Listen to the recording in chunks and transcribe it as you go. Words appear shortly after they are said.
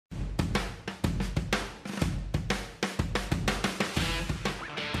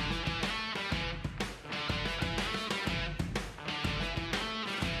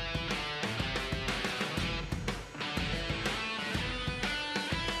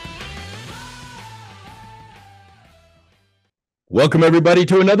Welcome, everybody,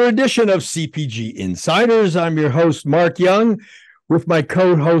 to another edition of CPG Insiders. I'm your host, Mark Young, with my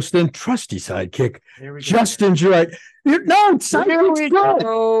co-host and trusty sidekick, Justin Jurite. No, sidekick's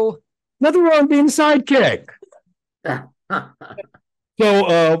good. Nothing wrong being sidekick.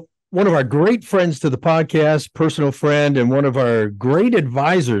 So, one of our great friends to the podcast, personal friend, and one of our great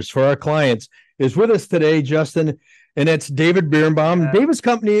advisors for our clients is with us today, Justin, and that's David Biernbaum. Yeah. David's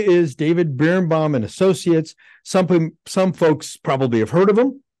company is David Biernbaum and Associates. Some folks probably have heard of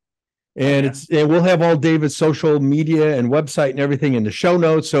him, and we'll have all David's social media and website and everything in the show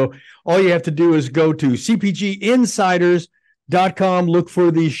notes. So all you have to do is go to cpginsiders.com, look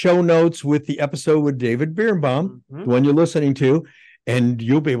for the show notes with the episode with David Biernbaum, the one you're listening to, and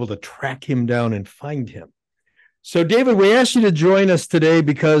you'll be able to track him down and find him. So, David, we asked you to join us today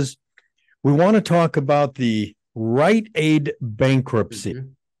because we want to talk about the Rite Aid bankruptcy.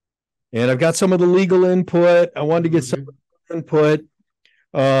 And I've got some of the legal input. I wanted to get some input.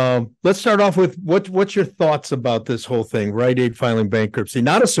 Let's start off with what's your thoughts about this whole thing, Rite Aid filing bankruptcy?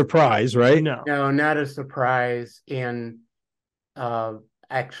 Not a surprise, right? No, not a surprise. And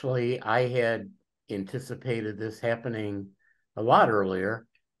actually, I had anticipated this happening a lot earlier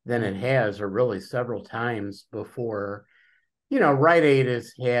than it has, or really several times before. You know, Rite Aid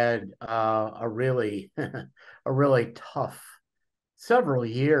has had a really tough several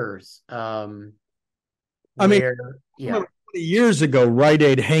years. Years ago, Rite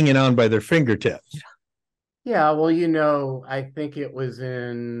Aid hanging on by their fingertips. Yeah, well, you know, I think it was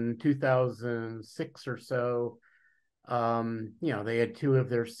in 2006 or so. They had two of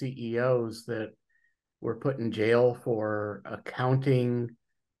their CEOs that were put in jail for accounting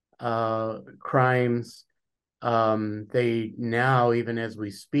crimes. They now, even as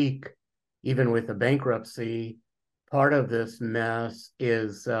we speak, even with the bankruptcy, part of this mess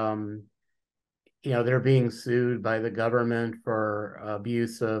is, they're being sued by the government for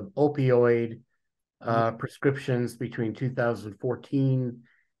abuse of opioid prescriptions between 2014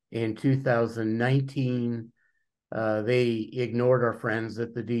 and 2019. They ignored our friends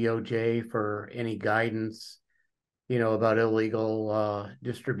at the DOJ for any guidance, about illegal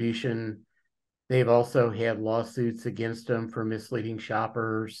distribution. They've also had lawsuits against them for misleading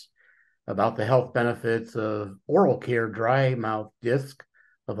shoppers about the health benefits of oral care dry mouth disc,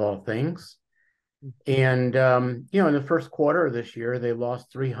 of all things. And, in the first quarter of this year, they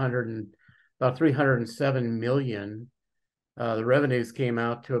lost about $307 million. The revenues came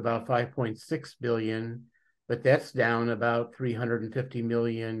out to about $5.6 billion, but that's down about $350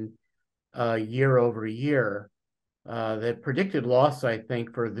 million year over year. The predicted loss, I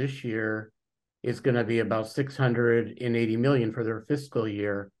think, for this year is going to be about $680 million for their fiscal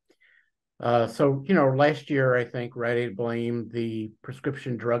year. Last year, I think Rite Aid blamed the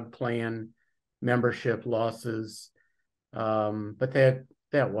prescription drug plan membership losses, but that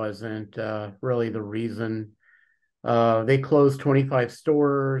wasn't really the reason. They closed 25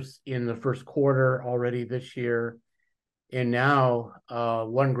 stores in the first quarter already this year, and now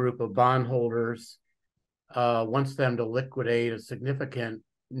one group of bondholders wants them to liquidate a significant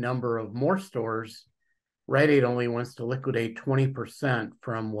number of more stores. Rite Aid only wants to liquidate 20%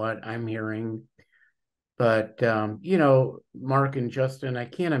 from what I'm hearing. But, Mark and Justin, I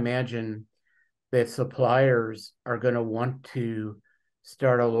can't imagine that suppliers are going to want to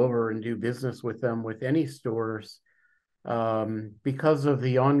start all over and do business with them with any stores because of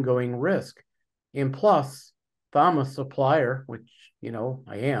the ongoing risk. And plus, if I'm a supplier, which,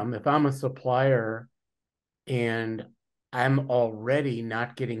 I am, if I'm a supplier and I'm already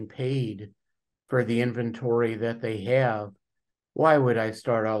not getting paid for the inventory that they have, why would I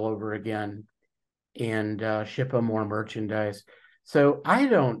start all over again and ship them more merchandise? So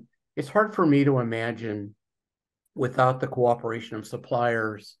it's hard for me to imagine, without the cooperation of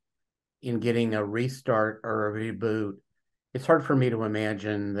suppliers in getting a restart or a reboot, it's hard for me to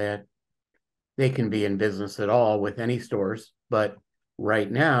imagine that they can be in business at all with any stores. But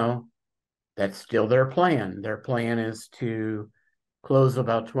right now, that's still their plan. Their plan is to close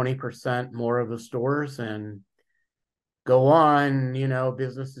about 20% more of the stores and go on,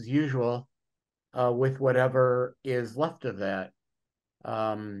 business as usual with whatever is left of that.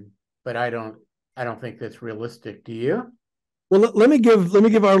 But I don't think that's realistic. Do you? Well, let me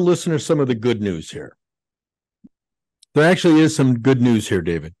give our listeners some of the good news here. There actually is some good news here,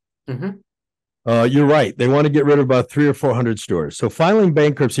 David. You're right. They want to get rid of about 300 or 400 stores. So filing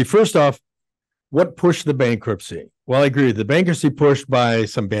bankruptcy, first off, what pushed the bankruptcy? Well, I agree. The bankruptcy pushed by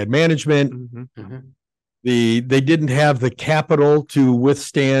some bad management. They didn't have the capital to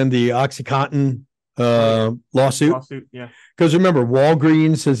withstand the OxyContin lawsuit. Yeah. Because remember,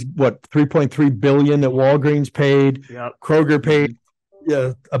 Walgreens is what, 3.3 billion that Walgreens paid. Yep. Kroger paid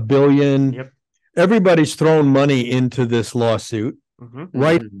 $1 billion. Yep. Everybody's thrown money into this lawsuit.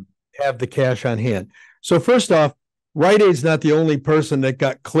 Right, have the cash on hand. So first off, Rite Aid's not the only person that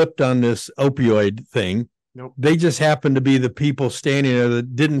got clipped on this opioid thing. Nope. They just happened to be the people standing there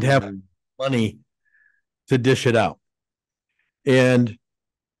that didn't have money to dish it out. And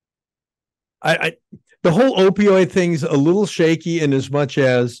the whole opioid thing's a little shaky in as much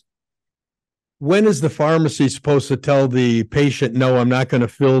as, when is the pharmacy supposed to tell the patient, no, I'm not going to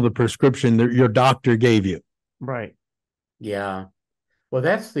fill the prescription that your doctor gave you? Right. Yeah. Well,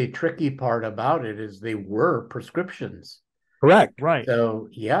 that's the tricky part about it, is they were prescriptions. Correct. Right. So,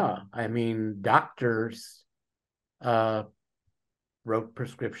 yeah, I mean, doctors wrote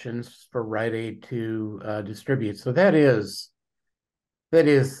prescriptions for Rite Aid to distribute. So that is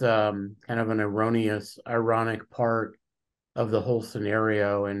kind of an ironic part of the whole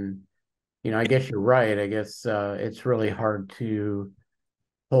scenario. And, I guess you're right. I guess it's really hard to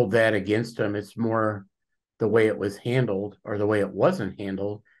hold that against them. It's more the way it was handled, or the way it wasn't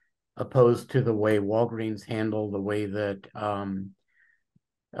handled, opposed to the way Walgreens handled, the way that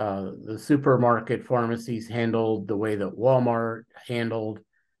the supermarket pharmacies handled, the way that Walmart handled,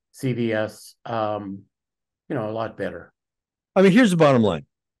 CVS, a lot better. I mean, here's the bottom line.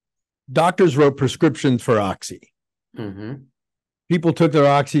 Doctors wrote prescriptions for Oxy. People took their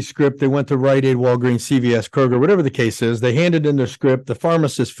Oxy script. They went to Rite Aid, Walgreens, CVS, Kroger, whatever the case is. They handed in their script. The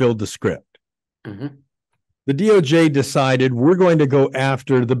pharmacist filled the script. The DOJ decided, we're going to go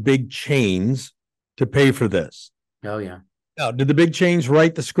after the big chains to pay for this. Oh, yeah. Now, did the big chains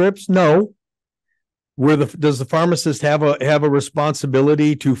write the scripts? No. Does the pharmacist have a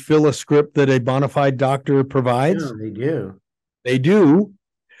responsibility to fill a script that a bona fide doctor provides? Yeah, they do. They do.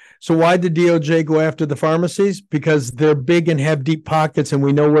 So why did DOJ go after the pharmacies? Because they're big and have deep pockets, and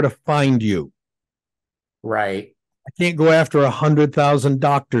we know where to find you. Right. I can't go after 100,000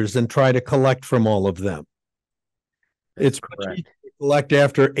 doctors and try to collect from all of them. It's much easier to collect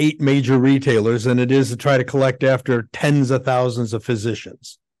after 8 major retailers than it is to try to collect after tens of thousands of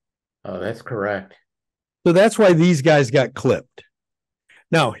physicians. Oh, that's correct. So that's why these guys got clipped.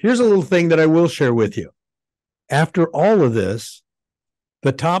 Now, here's a little thing that I will share with you. After all of this,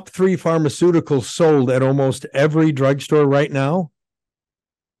 the top 3 pharmaceuticals sold at almost every drugstore right now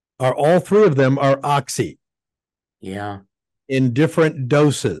all 3 of them are Oxy. Yeah. In different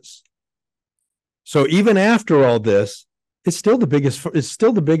doses. So even after all this, it's still the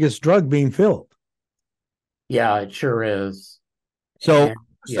biggest drug being filled. Yeah, it sure is. So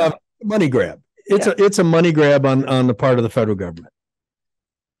money grab. It's a money grab on the part of the federal government.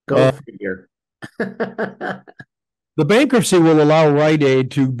 Go figure. The bankruptcy will allow Rite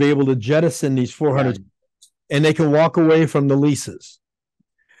Aid to be able to jettison these 400, and they can walk away from the leases.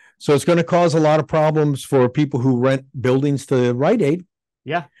 So it's going to cause a lot of problems for people who rent buildings to Rite Aid.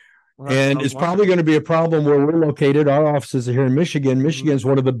 Yeah. And it's probably going to be a problem where we're located. Our offices are here in Michigan. Michigan is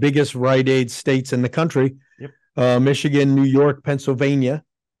one of the biggest Rite Aid states in the country. Michigan, New York, Pennsylvania.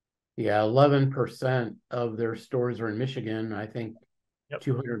 Yeah, 11% of their stores are in Michigan. I think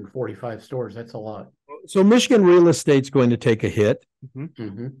 245 stores. That's a lot. So Michigan real estate's going to take a hit.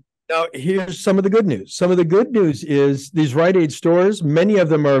 Now, here's some of the good news. Some of the good news is these Rite Aid stores, many of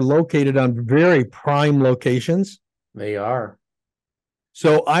them are located on very prime locations. They are.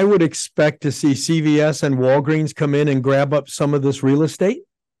 So I would expect to see CVS and Walgreens come in and grab up some of this real estate.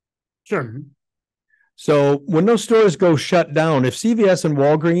 Sure. So when those stores go shut down, if CVS and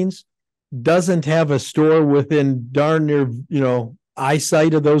Walgreens doesn't have a store within darn near,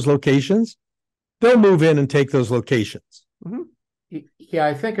 eyesight of those locations, they'll move in and take those locations. Yeah,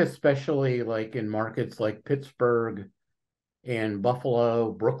 I think especially like in markets like Pittsburgh and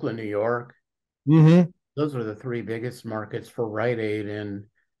Buffalo, Brooklyn, New York. Those are the 3 biggest markets for Rite Aid. And,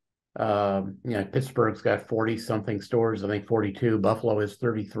 Pittsburgh's got 40-something stores, I think 42. Buffalo is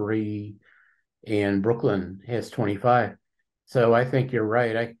 33. And Brooklyn has 25. So I think you're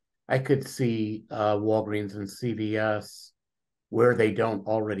right. I could see Walgreens and CVS, where they don't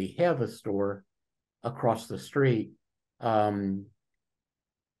already have a store across the street.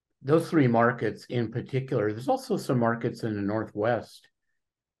 Those 3 markets in particular. There's also some markets in the Northwest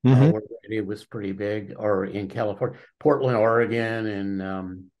where it was pretty big, or in California, Portland, Oregon,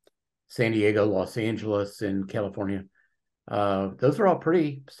 and San Diego, Los Angeles, and California. Those are all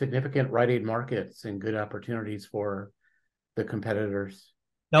pretty significant Rite Aid markets and good opportunities for the competitors.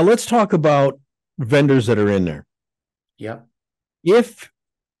 Now let's talk about vendors that are in there. Yep.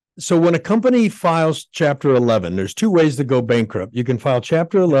 So when a company files Chapter 11, there's 2 ways to go bankrupt. You can file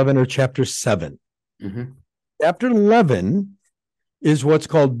Chapter 11 or Chapter 7. Mm-hmm. Chapter 11 is what's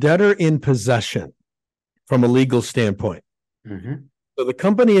called debtor in possession from a legal standpoint. Mm-hmm. So the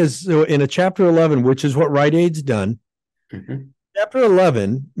company is in a Chapter 11, which is what Rite Aid's done. Mm-hmm. Chapter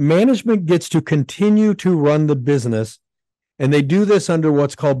 11, management gets to continue to run the business, and they do this under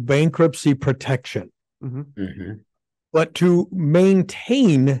what's called bankruptcy protection. Mm-hmm. Mm-hmm. But to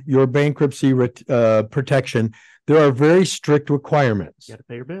maintain your bankruptcy protection, there are very strict requirements. You got to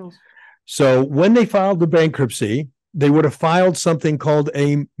pay your bills. So when they filed the bankruptcy, they would have filed something called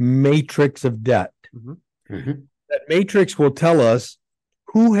a matrix of debt. Mm-hmm. Mm-hmm. That matrix will tell us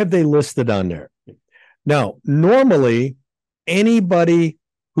who have they listed on there. Now, normally, anybody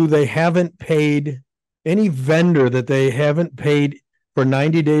who they haven't paid, any vendor that they haven't paid for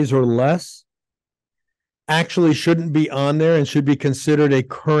 90 days or less, actually shouldn't be on there and should be considered a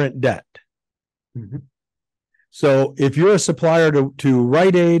current debt. Mm-hmm. So if you're a supplier to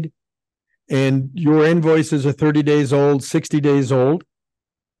Rite Aid and your invoices are 30 days old, 60 days old,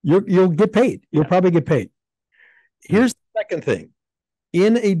 you'll get paid. You'll probably get paid. Here's the second thing.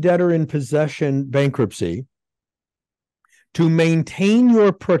 In a debtor in possession bankruptcy, to maintain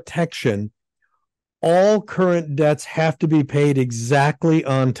your protection, all current debts have to be paid exactly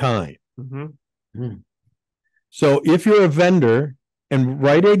on time. Mm-hmm. Mm-hmm. So if you're a vendor and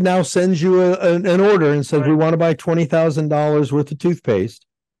Rite Aid now sends you an order and says, Right. we want to buy $20,000 worth of toothpaste,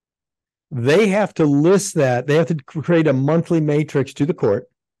 they have to list that. They have to create a monthly matrix to the court.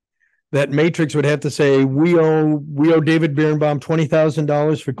 That matrix would have to say, we owe David Biernbaum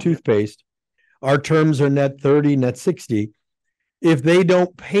 $20,000 for toothpaste. Our terms are net 30, net 60. If they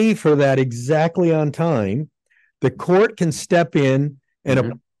don't pay for that exactly on time, the court can step in and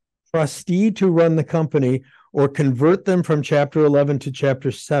Mm-hmm. a trustee to run the company or convert them from Chapter 11 to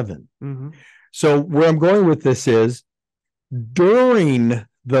Chapter 7. Mm-hmm. So where I'm going with this is, during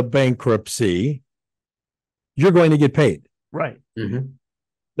the bankruptcy, you're going to get paid. Right. Mm-hmm.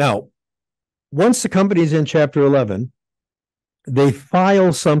 Now, once the company's in Chapter 11, they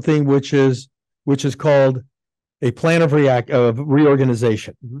file something which is called a plan of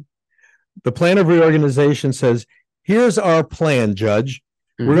reorganization. Mm-hmm. The plan of reorganization says, here's our plan, Judge.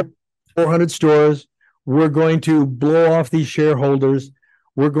 Mm-hmm. We're going to have 400 stores. We're going to blow off these shareholders.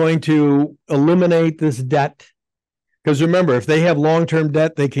 We're going to eliminate this debt. Because remember, if they have long-term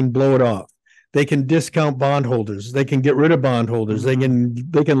debt, they can blow it off. They can discount bondholders. They can get rid of bondholders. Mm-hmm.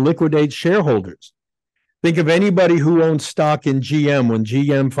 They can liquidate shareholders. Think of anybody who owns stock in GM when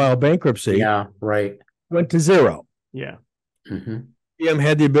GM filed bankruptcy. Yeah, right. Went to zero. Yeah. Mm-hmm. GM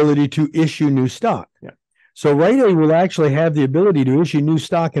had the ability to issue new stock. Yeah. So Rite Aid will actually have the ability to issue new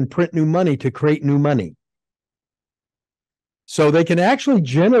stock and print new money to create new money. So they can actually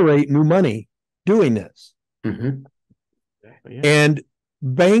generate new money doing this. Mm-hmm. Yeah. And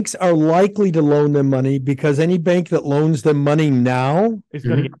banks are likely to loan them money because any bank that loans them money now It's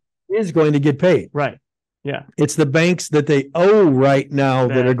going to get is going to get paid. right. Yeah. It's the banks that they owe right now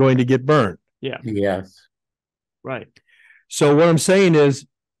that are going to get burned. Yeah. Yes. Right. So what I'm saying is,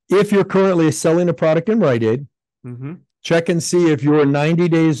 if you're currently selling a product in Rite Aid, Mm-hmm. check and see if you're 90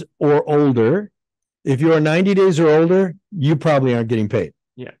 days or older. If you're 90 days or older, you probably aren't getting paid.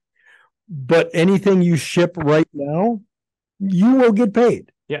 Yeah. But anything you ship right now, you will get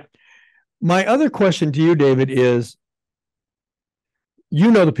paid. Yeah. My other question to you, David, is,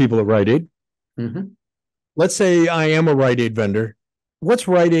 you know the people at Rite Aid. Mm-hmm. Let's say I am a Rite Aid vendor. What's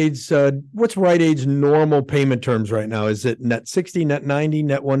Rite Aid's normal payment terms right now? Is it net 60, net 90,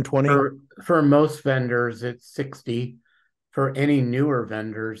 net 120? For most vendors, it's 60. For any newer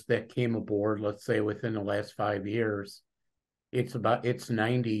vendors that came aboard, let's say within the last 5 years, it's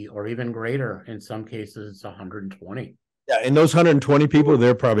 90 or even greater. In some cases, it's 120. Yeah, and those 120 people,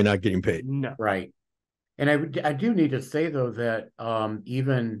 they're probably not getting paid. No. Right. And I do need to say, though, that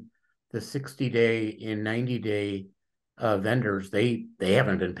even the 60-day and 90-day vendors, they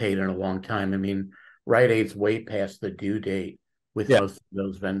haven't been paid in a long time. I mean, Rite Aid's way past the due date with most of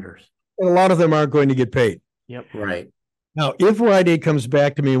those vendors. And a lot of them aren't going to get paid. Yep. Right. Now, if Rite Aid comes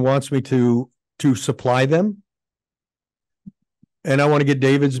back to me and wants me to supply them, and I want to get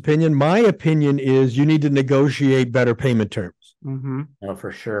David's opinion, my opinion is you need to negotiate better payment terms. Mm-hmm. Oh,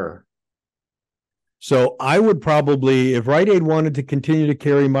 for sure. So I would probably, if Rite Aid wanted to continue to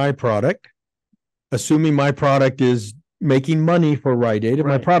carry my product, assuming my product is making money for Rite Aid, if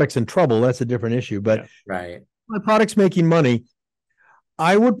my Right. product's in trouble, that's a different issue. But Yeah. Right. my product's making money,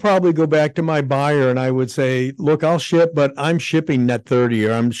 I would probably go back to my buyer and I would say, look, I'll ship, but I'm shipping net 30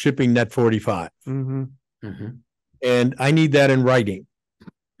 or I'm shipping net 45. Mm-hmm. Mm-hmm. And I need that in writing.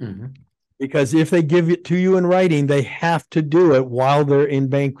 Mm-hmm. Because if they give it to you in writing, they have to do it while they're in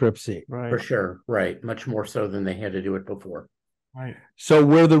bankruptcy. For Right. sure. Right. Much more so than they had to do it before. Right. So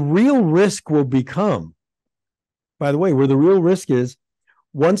where the real risk will become, by the way, where the real risk is,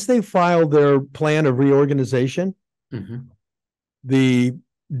 once they file their plan of reorganization, Mhm. the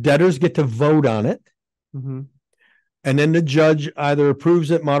debtors get to vote on it, Mm-hmm. and then the judge either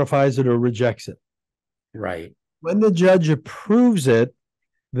approves it, modifies it, or rejects it. Right. When the judge approves it,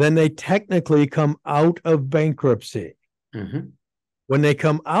 then they technically come out of bankruptcy. Mhm. When they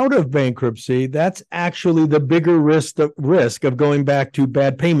come out of bankruptcy, that's actually the bigger risk of going back to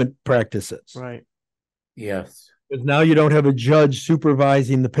bad payment practices. Right. Yes. Because now you don't have a judge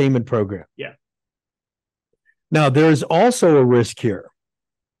supervising the payment program. Yeah. Now, there's also a risk here.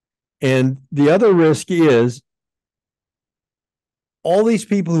 And the other risk is all these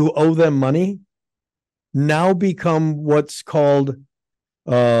people who owe them money now become what's called,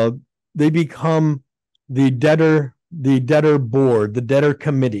 they become the debtor board, the debtor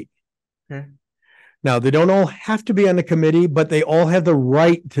committee. Okay. Now, they don't all have to be on the committee, but they all have the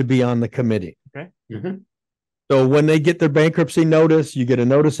right to be on the committee. Okay. Mhm. So when they get their bankruptcy notice, you get a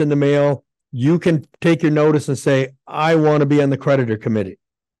notice in the mail, you can take your notice and say, I want to be on the creditor committee.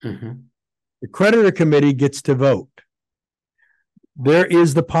 Mhm. The creditor committee gets to vote. There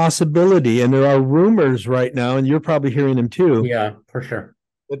is the possibility, and there are rumors right now, and you're probably hearing them too, Yeah, for sure.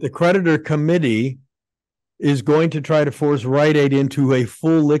 that the creditor committee is going to try to force Rite Aid into a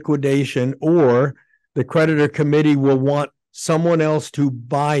full liquidation, or the creditor committee will want someone else to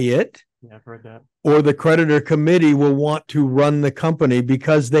buy it, Yeah, I've heard that. or the creditor committee will want to run the company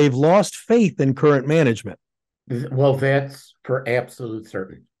because they've lost faith in current management. Well, that's for absolute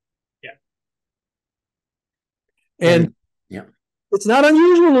certain. And yeah, it's not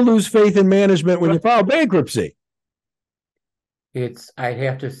unusual to lose faith in management when you file bankruptcy. I'd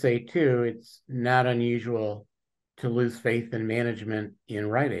have to say too, it's not unusual to lose faith in management in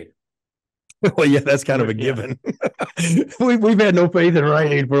Rite Aid. Well, yeah, that's kind of a given. We've had no faith in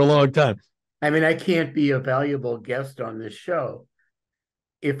Rite Aid for a long time. I mean, I can't be a valuable guest on this show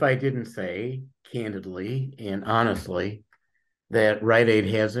if I didn't say candidly and honestly that Rite Aid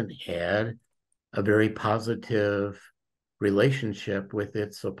hasn't had a very positive relationship with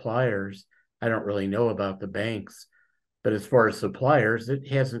its suppliers. I don't really know about the banks, but as far as suppliers, it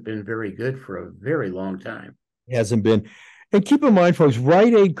hasn't been very good for a very long time. It hasn't been. And keep in mind, folks,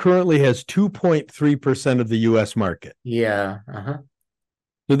 Rite Aid currently has 2.3% of the U.S. market. Yeah. Uh-huh.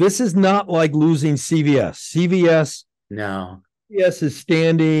 So this is not like losing CVS. No. CVS is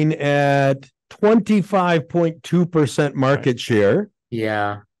standing at 25.2% market share.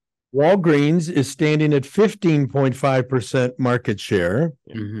 Yeah. Walgreens is standing at 15.5% market share.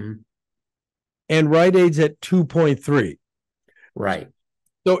 Mm-hmm. And Rite Aid's at 2.3. Right.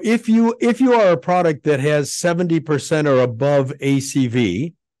 So if you are a product that has 70% or above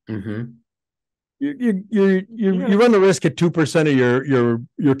ACV, mm-hmm. you run the risk at 2% of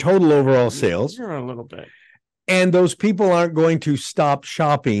your total overall sales. You're a little bit. And those people aren't going to stop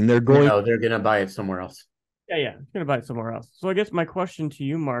shopping. They're going to buy it somewhere else. Yeah. It's going to buy it somewhere else. So I guess my question to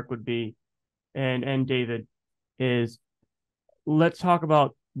you, Mark, would be, and David, is let's talk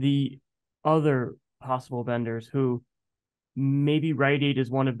about the other possible vendors who maybe Rite Aid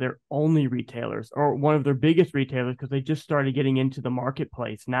is one of their only retailers or one of their biggest retailers because they just started getting into the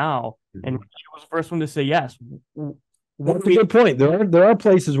marketplace now. Mm-hmm. And Rite Aid was the first one to say yes. That's a good point. There are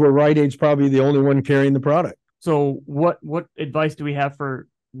places where Rite Aid's probably the only one carrying the product. So what advice do we have for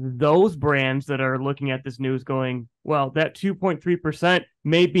those brands that are looking at this news going, well, that 2.3%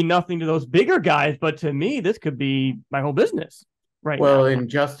 may be nothing to those bigger guys, but to me, this could be my whole business right now. Well, and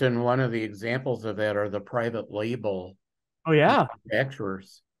Justin, one of the examples of that are the private label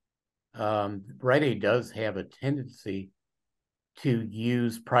manufacturers. Rite Aid does have a tendency to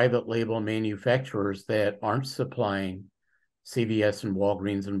use private label manufacturers that aren't supplying CVS and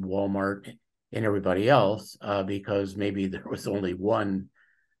Walgreens and Walmart and everybody else because maybe there was only one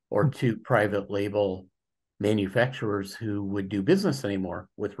or two private label manufacturers who would do business anymore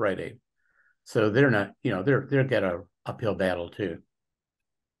with Rite Aid. So they're not, they've got an uphill battle too.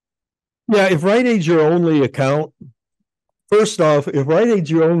 Yeah, if Rite Aid's your only account, first off, if Rite Aid's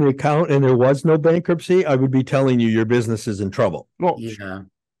your only account and there was no bankruptcy, I would be telling you your business is in trouble. Well, yeah.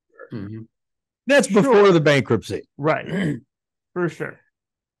 Mm-hmm. That's before the bankruptcy. Right. For sure.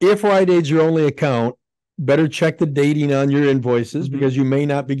 If Rite Aid's your only account, better check the dating on your invoices because you may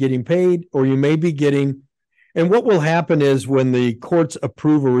not be getting paid or you may be getting. And what will happen is when the courts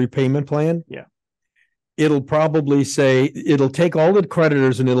approve a repayment plan, it'll probably say it'll take all the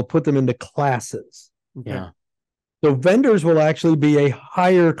creditors and it'll put them into classes. Yeah. So vendors will actually be a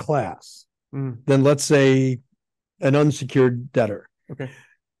higher class. than, let's say, an unsecured debtor. Okay.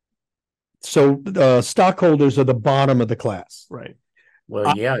 So stockholders are the bottom of the class. Right.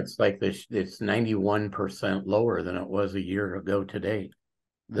 Well, yeah, it's like this. It's 91% lower than it was a year ago today.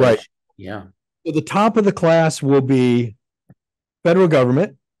 Right. Yeah. So the top of the class will be federal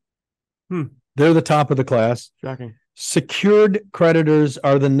government. They're the top of the class. Shocking. Secured creditors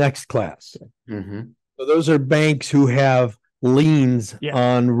are the next class. Mm-hmm. So those are banks who have liens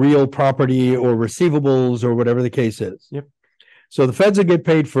on real property or receivables or whatever the case is. Yep. So the feds will get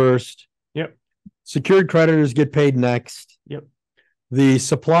paid first. Yep. Secured creditors get paid next. Yep. The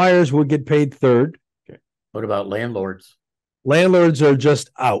suppliers will get paid third. Okay. What about landlords? Landlords are just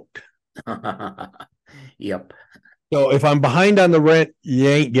out. Yep. So if I'm behind on the rent, you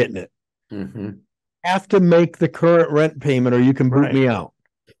ain't getting it. Mm-hmm. Have to make the current rent payment or you can boot me out.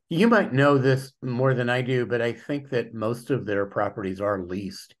 You might know this more than I do, but I think that most of their properties are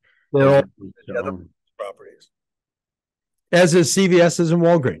leased. They're all together properties. As is CVS's and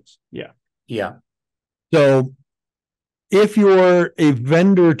Walgreens. Yeah. Yeah. So if you're a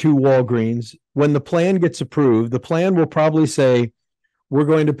vendor to Walgreens, when the plan gets approved, the plan will probably say, we're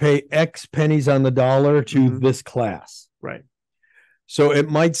going to pay X pennies on the dollar to this class. Right. So it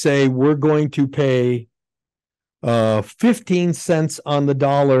might say, we're going to pay 15 cents on the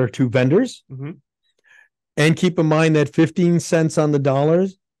dollar to vendors. And keep in mind that 15 cents on the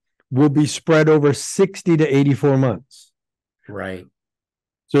dollars will be spread over 60 to 84 months. Right.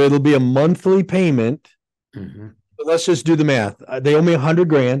 So it'll be a monthly payment. So let's just do the math. They owe me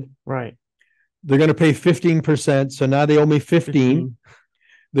 $100,000. Right. They're going to pay 15%. So now they owe me 15.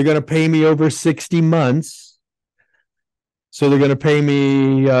 They're going to pay me over 60 months. So they're going to pay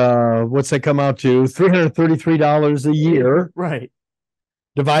me, what's that come out to? $333 a year. Right.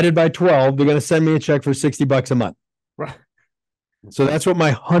 Divided by 12. They're going to send me a check for $60 a month. Right. So that's what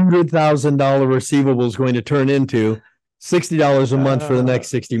my $100,000 receivable is going to turn into. $60 a month for the next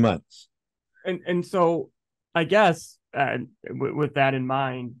 60 months. And so I guess with that in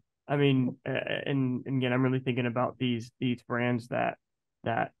mind, I mean, and again, I'm really thinking about these brands that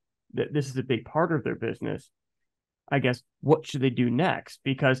this is a big part of their business. I guess, what should they do next?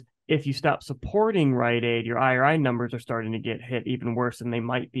 Because if you stop supporting Rite Aid, your IRI numbers are starting to get hit even worse than they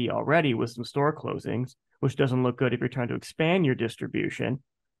might be already with some store closings, which doesn't look good if you're trying to expand your distribution.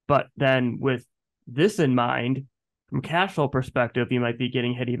 But then with this in mind, from a cash flow perspective, you might be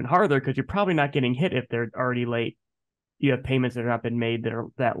getting hit even harder because you're probably not getting hit if they're already late. You have payments that have not been made that are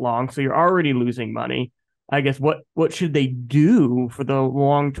that long. So you're already losing money. I guess what should they do for the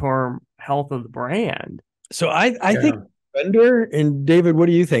long-term health of the brand? So I think vendor, and David, what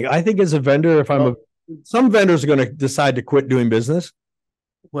do you think? I think as a vendor, if I'm some vendors are going to decide to quit doing business.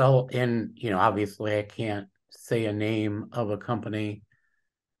 Well, and obviously I can't say a name of a company.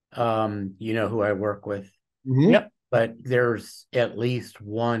 You know who I work with. Yep. But there's at least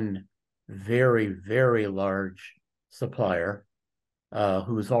one very, very large supplier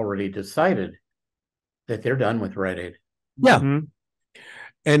who's already decided that they're done with Rite Aid. Yeah.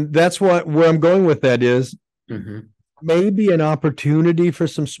 And that's where I'm going with that is maybe an opportunity for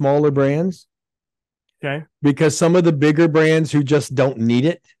some smaller brands. Okay. Because some of the bigger brands who just don't need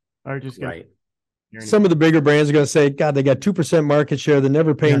it are just right. Some of the bigger brands are going to say, God, they got 2% market share. They're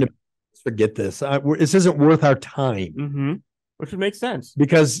never paying to forget this. This isn't worth our time. Which would make sense.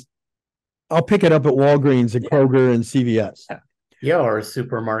 Because I'll pick it up at Walgreens and Kroger and CVS. Yeah, or a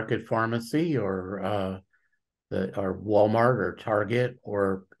supermarket pharmacy or Walmart or Target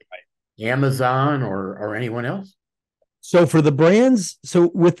or Amazon or anyone else. So for the brands,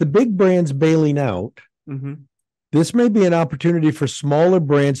 so with the big brands bailing out, this may be an opportunity for smaller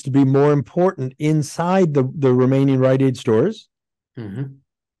brands to be more important inside the remaining Rite Aid stores.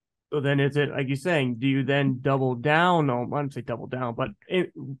 So then is it, like you're saying, do you then double down? I don't say double down, but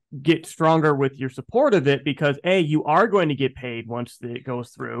get stronger with your support of it because you are going to get paid once it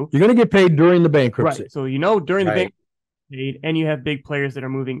goes through. You're going to get paid during the bankruptcy. Right. So during the bankruptcy, and you have big players that are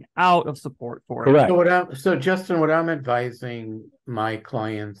moving out of support for it. Correct. So Justin, what I'm advising my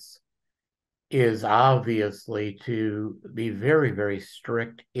clients is obviously to be very, very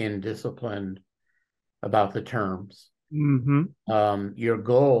strict and disciplined about the terms. Your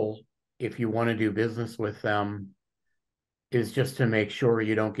goal, if you want to do business with them, is just to make sure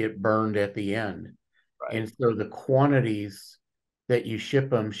you don't get burned at the end. And so the quantities that you ship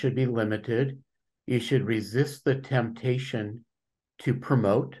them should be limited. You should resist the temptation to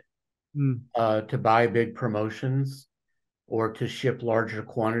promote, to buy big promotions or to ship larger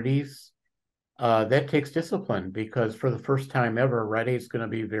quantities. That takes discipline because for the first time ever, Rite Aid is going to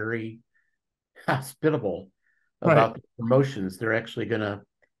be very hospitable about the promotions. They're actually going to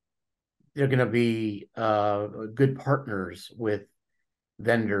they're going to be good partners with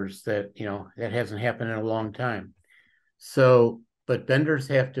vendors that, that hasn't happened in a long time. So, but vendors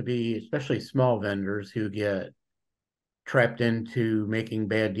have to be, especially small vendors who get trapped into making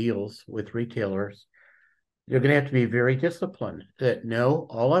bad deals with retailers, they're going to have to be very disciplined that no,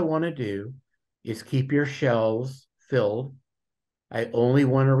 all I want to do is keep your shelves filled. I only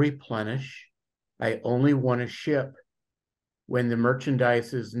want to replenish. I only want to ship when the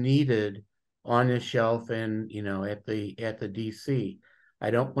merchandise is needed on the shelf and, at the DC.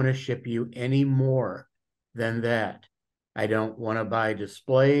 I don't want to ship you any more than that. I don't want to buy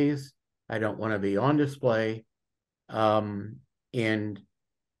displays. I don't want to be on display. And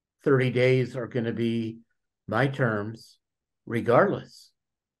 30 days are going to be my terms, regardless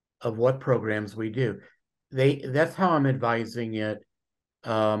of what programs we do. That's how I'm advising it,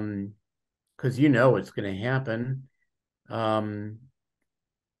 because it's going to happen.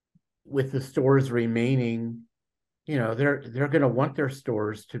 With the stores remaining, they're going to want their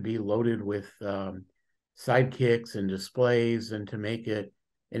stores to be loaded with sidekicks and displays, and to make it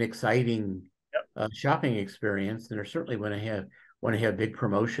an exciting shopping experience. And they're certainly want to have big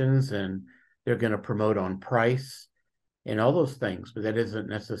promotions, and they're going to promote on price and all those things, but that isn't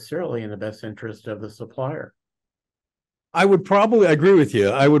necessarily in the best interest of the supplier. I agree with you.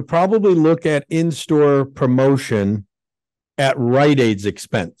 I would probably look at in-store promotion at Rite Aid's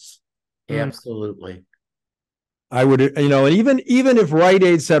expense. Absolutely. I would, and even if Rite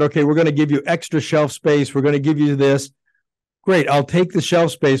Aid said, okay, we're going to give you extra shelf space, we're going to give you this, great, I'll take the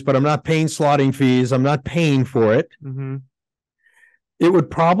shelf space, but I'm not paying slotting fees. I'm not paying for it. Mm-hmm. It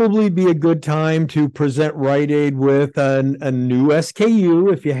would probably be a good time to present Rite Aid with a new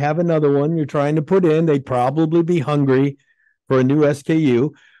SKU. If you have another one you're trying to put in, they'd probably be hungry for a new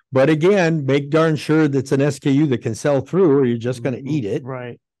SKU. But again, make darn sure that's an SKU that can sell through, or you're just going to eat it.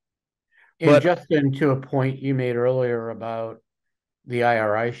 Right. And Justin, to a point you made earlier about the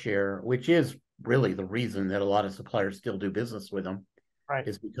IRI share, which is really the reason that a lot of suppliers still do business with them, right,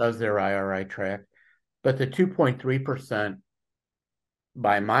 is because they're IRI tracked. But the 2.3%,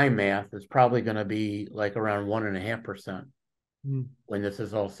 by my math, is probably going to be like around 1.5% when this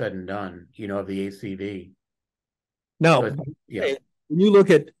is all said and done, of the ACV. Now, when you look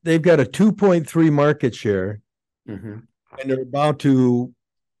at, they've got a 2.3 market share, and they're about to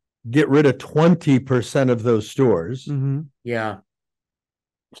get rid of 20% of those stores. Yeah.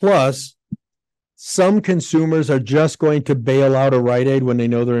 Plus, some consumers are just going to bail out a Rite Aid when they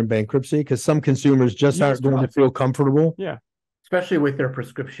know they're in bankruptcy, because some consumers just aren't going to feel comfortable. Yeah. Especially with their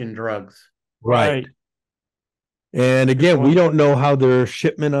prescription drugs. Right. And again, we don't know how their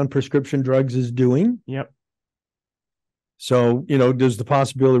shipment on prescription drugs is doing. Yep. So, there's the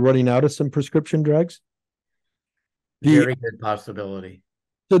possibility of running out of some prescription drugs. Very good possibility.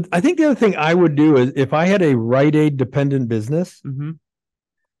 So I think the other thing I would do is, if I had a Rite Aid dependent business,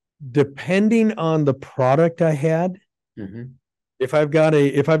 depending on the product I had, if I've got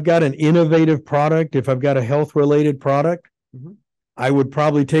an innovative product, if I've got a health related product, I would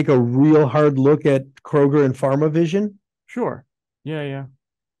probably take a real hard look at Kroger and PharmaVision. Sure. Yeah.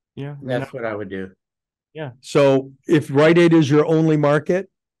 That's what I would do. Yeah. So if Rite Aid is your only market,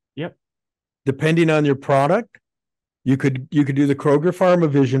 depending on your product, you could do the Kroger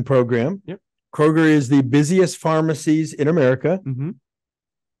PharmaVision program. Yep. Kroger is the busiest pharmacies in America.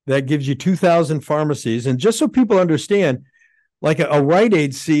 That gives you 2,000 pharmacies. And just so people understand, like a Rite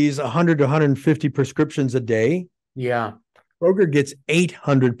Aid sees 100 to 150 prescriptions a day. Yeah. Kroger gets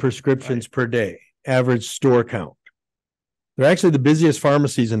 800 prescriptions per day, average store count. They're actually the busiest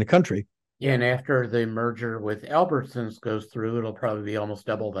pharmacies in the country. Yeah, and after the merger with Albertsons goes through, it'll probably be almost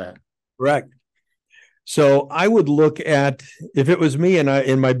double that. Correct. So I would look at, if it was me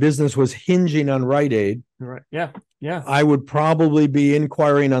and my business was hinging on Rite Aid, right? Yeah. I would probably be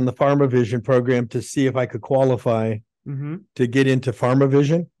inquiring on the PharmaVision program to see if I could qualify to get into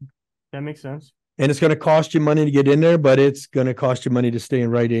PharmaVision. That makes sense. And it's going to cost you money to get in there, but it's going to cost you money to stay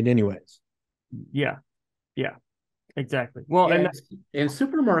in Rite Aid anyways. Yeah, exactly. Well, and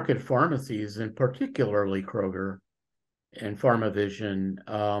supermarket pharmacies, and particularly Kroger and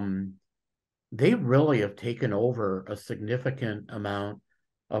PharmaVision, they really have taken over a significant amount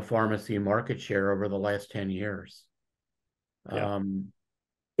of pharmacy market share over the last 10 years.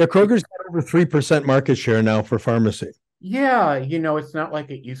 Kroger's got over 3% market share now for pharmacy. Yeah, it's not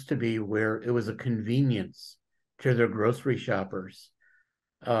like it used to be where it was a convenience to their grocery shoppers.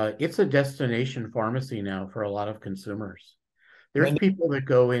 It's a destination pharmacy now for a lot of consumers. There's people that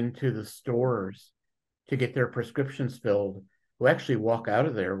go into the stores to get their prescriptions filled who actually walk out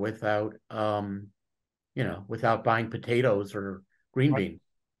of there without buying potatoes or green beans.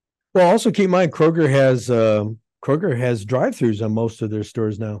 Well, also keep in mind Kroger has drive-throughs on most of their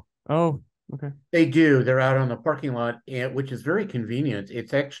stores now. Oh, okay. They do. They're out on the parking lot, which is very convenient.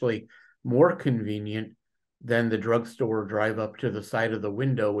 It's actually more convenient than the drugstore drive up to the side of the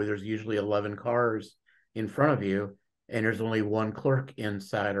window where there's usually 11 cars in front of you, and there's only one clerk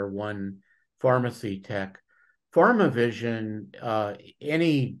inside or one pharmacy tech. PharmaVision,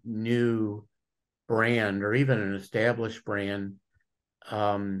 any new brand or even an established brand,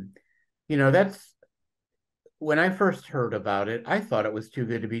 that's when I first heard about it, I thought it was too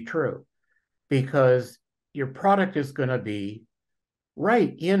good to be true because your product is going to be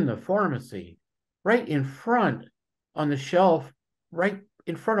right in the pharmacy, right in front on the shelf, right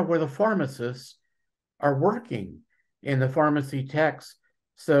in front of where the pharmacists are working in the pharmacy techs.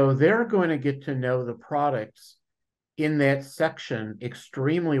 So they're going to get to know the products in that section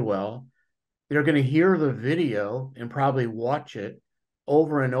extremely well. They're going to hear the video and probably watch it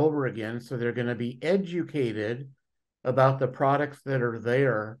over and over again. So they're going to be educated about the products that are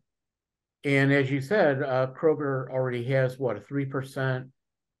there. And as you said, Kroger already has what, a 3%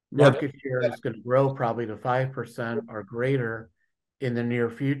 market share, and it's going to grow probably to 5% or greater in the near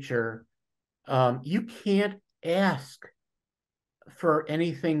future. You can't ask for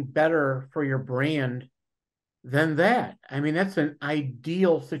anything better for your brand than that. I mean, that's an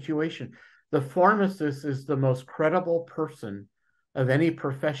ideal situation. The pharmacist is the most credible person of any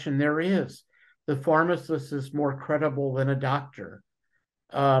profession there is. The pharmacist is more credible than a doctor.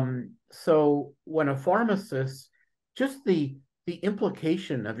 So when a pharmacist, just the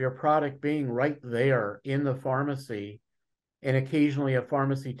implication of your product being right there in the pharmacy, and occasionally a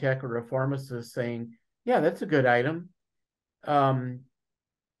pharmacy tech or a pharmacist saying, yeah, that's a good item.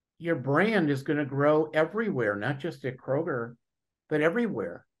 Your brand is going to grow everywhere, not just at Kroger, but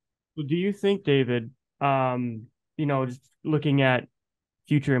everywhere. So do you think, David, just looking at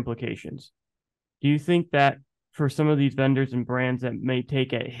future implications, do you think that for some of these vendors and brands that may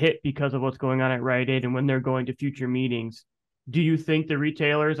take a hit because of what's going on at Rite Aid and when they're going to future meetings, do you think the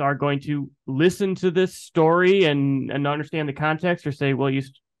retailers are going to listen to this story and understand the context, or say, well, you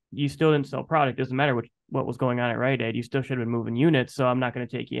still didn't sell product, doesn't matter what was going on at Rite Aid, you still should have been moving units, so I'm not going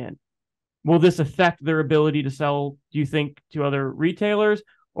to take you in? Will this affect their ability to sell, do you think, to other retailers,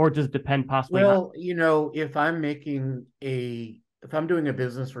 or does it depend possibly? Well, if I'm doing a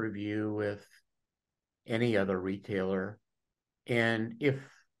business review with any other retailer, and if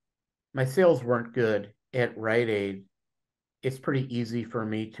my sales weren't good at Rite Aid, it's pretty easy for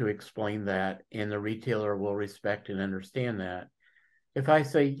me to explain that, and the retailer will respect and understand that. If I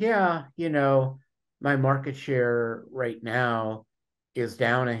say, yeah, my market share right now is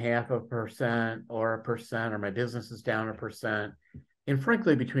down 0.5% or 1%, or my business is down 1%. And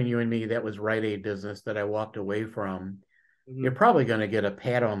frankly, between you and me, that was Rite Aid business that I walked away from. Mm-hmm. You're probably going to get a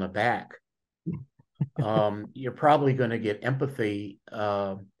pat on the back. You're probably going to get empathy.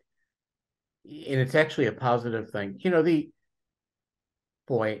 And it's actually a positive thing. I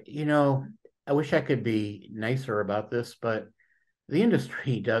wish I could be nicer about this, but the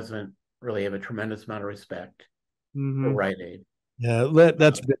industry doesn't really have a tremendous amount of respect for Rite Aid. Yeah,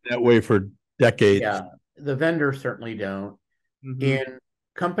 that's been that way for decades. Yeah, the vendors certainly don't. And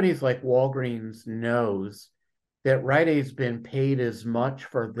companies like Walgreens knows that Rite Aid's been paid as much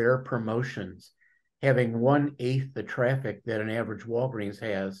for their promotions, having 1/8 the traffic that an average Walgreens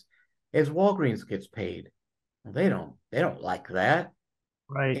has, as Walgreens gets paid. Well, they don't like that.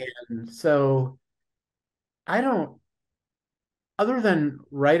 Right. And so other than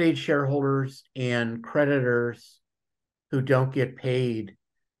Rite Aid shareholders and creditors who don't get paid,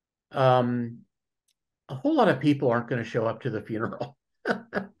 a whole lot of people aren't going to show up to the funeral.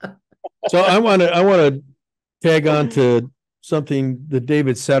 So I want to tag on to something that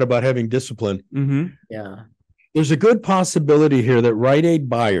David said about having discipline. Yeah. There's a good possibility here that Rite Aid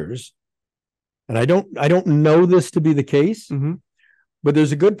buyers, and I don't know this to be the case, but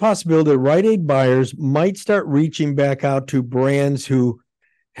there's a good possibility that Rite Aid buyers might start reaching back out to brands who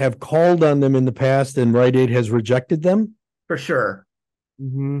have called on them in the past and Rite Aid has rejected them. For sure.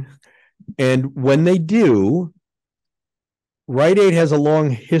 And when they do, Rite Aid has a long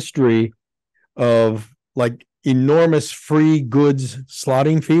history of like enormous free goods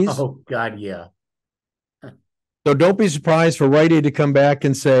slotting fees. Oh, God, yeah. So don't be surprised for Rite Aid to come back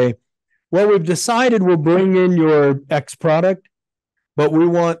and say, well, we've decided we'll bring in your X product, but we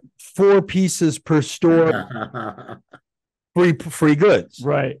want 4 pieces per store free goods.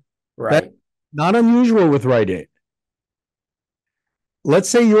 Right. That's not unusual with Rite Aid. Let's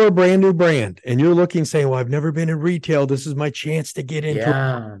say you're a brand new brand and you're looking, saying, well, I've never been in retail. This is my chance to get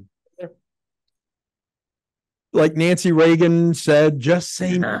into it. like Nancy Reagan said, just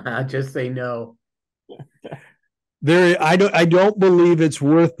say no. Just say no. I don't believe it's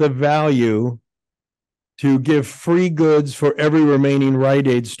worth the value to give free goods for every remaining Rite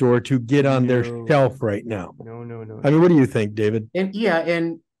Aid store to get on their shelf right now. No. I mean, what do you think, David? And yeah,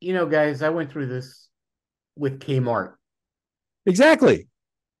 and guys, I went through this with Kmart. Exactly.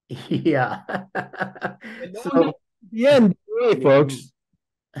 Yeah. So the end, folks.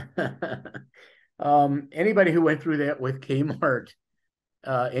 Anybody who went through that with Kmart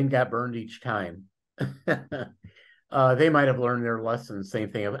and got burned each time, they might have learned their lesson.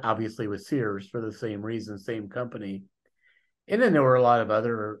 Same thing, obviously, with Sears for the same reason, same company. And then there were a lot of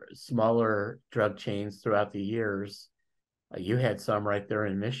other smaller drug chains throughout the years. You had some right there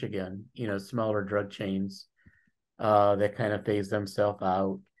in Michigan, smaller drug chains that kind of phased themselves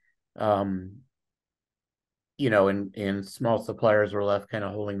out. And small suppliers were left kind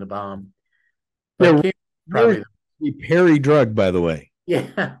of holding the bomb. But Yeah, probably the Perry drug, by the way.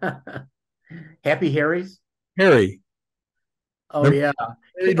 Yeah. Happy Harry's? Perry. Oh, yeah.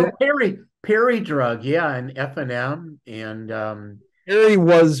 Perry drug, yeah, and F&M and Perry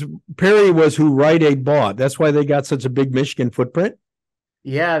was who Rite Aid bought. That's why they got such a big Michigan footprint.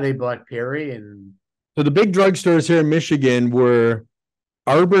 Yeah, they bought Perry, and so the big drugstores here in Michigan were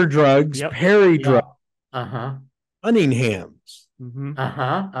Arbor Drugs, Perry Drugs, Cunningham's, and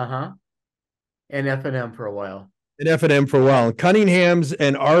F&M for a while. And F&M for a while. And Cunningham's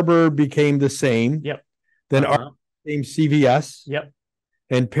and Arbor became the same. Yep. Then Arbor became CVS. Yep.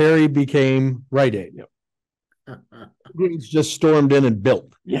 And Perry became Rite Aid. Yep. It's just stormed in and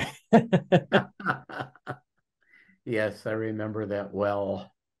built. Yeah. Yes, I remember that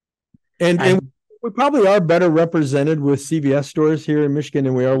well. And we probably are better represented with CVS stores here in Michigan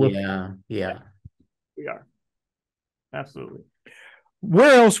than we are with. Yeah. We are. Absolutely.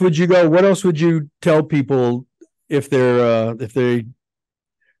 Where else would you go? What else would you tell people if here's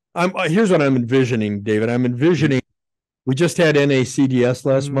what I'm envisioning, David. I'm envisioning, we just had NACDS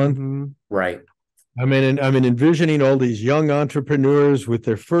last month. Right. I'm envisioning all these young entrepreneurs with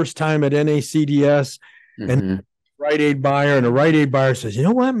their first time at NACDS and Rite Aid buyer, and a Rite Aid buyer says, you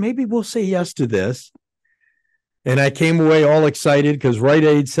know what, maybe we'll say yes to this. And I came away all excited because Rite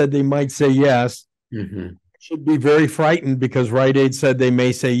Aid said they might say yes. Should be very frightened because Rite Aid said they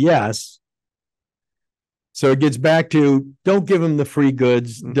may say yes. So it gets back to, don't give them the free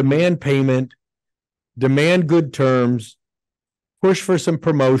goods, demand payment, demand good terms, push for some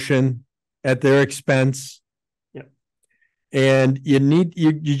promotion at their expense. Yep. And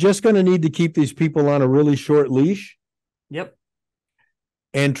you're just going to need to keep these people on a really short leash. Yep.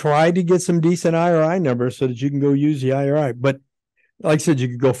 And try to get some decent IRI numbers so that you can go use the IRI. But like I said, you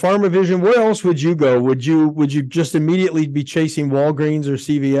could go PharmaVision. Where else would you go? Would you just immediately be chasing Walgreens or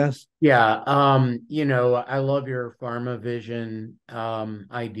CVS? Yeah. I love your PharmaVision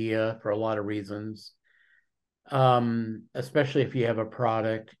idea for a lot of reasons. Especially if you have a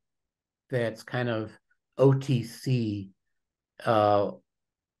product that's kind of OTC,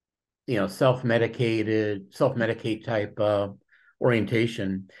 self-medicate type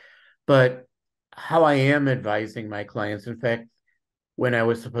orientation. But how I am advising my clients, in fact, when I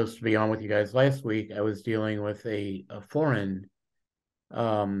was supposed to be on with you guys last week, I was dealing with a foreign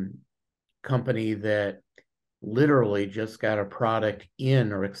company that literally just got a product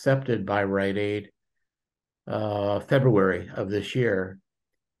in or accepted by Rite Aid February of this year.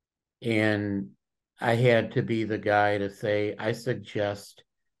 And I had to be the guy to say, I suggest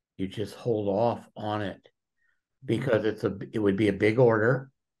you just hold off on it because it would be a big order.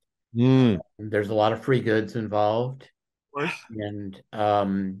 There's a lot of free goods involved. And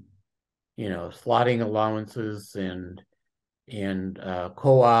slotting allowances and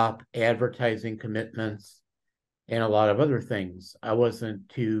co-op advertising commitments and a lot of other things. I wasn't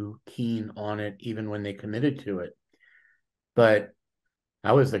too keen on it even when they committed to it. But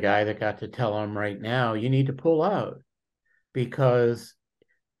I was the guy that got to tell them right now, you need to pull out because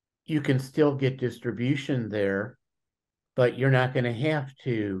you can still get distribution there, but you're not going to have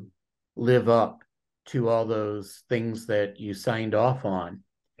to live up to all those things that you signed off on.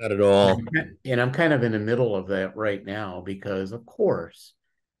 Not at all. And I'm kind of in the middle of that right now because, of course,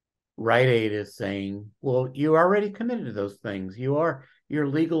 Rite Aid is saying, well, you already committed to those things. You're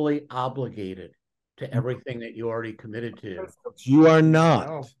legally obligated to everything that you already committed to. You are not.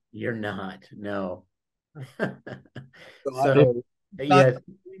 No. You're not. No. So yes.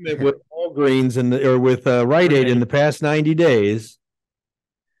 With Walgreens or with Rite Aid in the past 90 days,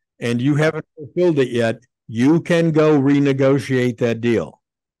 and you haven't fulfilled it yet, you can go renegotiate that deal.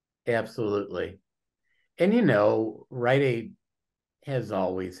 Absolutely. And Rite Aid has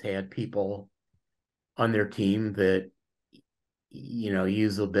always had people on their team that,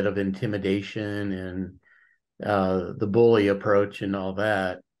 use a bit of intimidation and the bully approach and all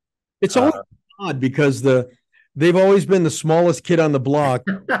that. It's always odd because they've always been the smallest kid on the block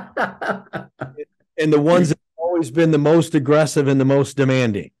and the ones that have always been the most aggressive and the most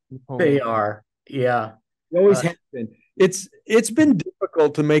demanding. They are. Yeah. They always have been. It's been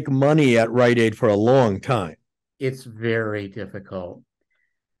difficult to make money at Rite Aid for a long time. It's very difficult.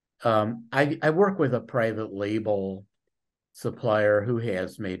 I work with a private label supplier who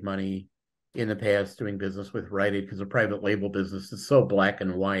has made money in the past doing business with Rite Aid, because the private label business is so black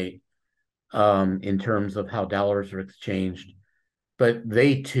and white in terms of how dollars are exchanged. But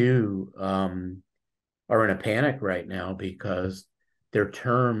they too are in a panic right now because their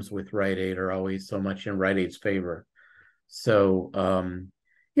terms with Rite Aid are always so much in Rite Aid's favor. So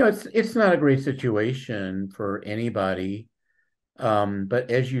it's not a great situation for anybody.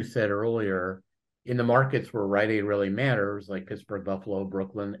 But as you said earlier, in the markets where Rite Aid really matters, like Pittsburgh, Buffalo,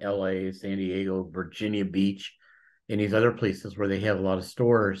 Brooklyn, LA, San Diego, Virginia Beach, and these other places where they have a lot of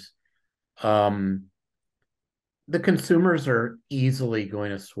stores, the consumers are easily going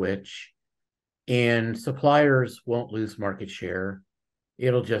to switch, and suppliers won't lose market share.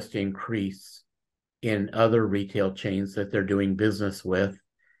 It'll just increase in other retail chains that they're doing business with,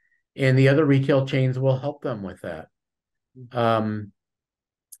 and the other retail chains will help them with that.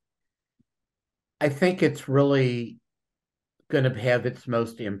 I think it's really going to have its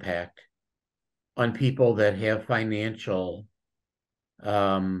most impact on people that have financial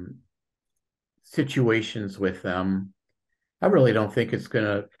situations with them. I really don't think it's going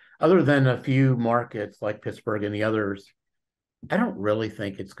to, other than a few markets like Pittsburgh and the others, I don't really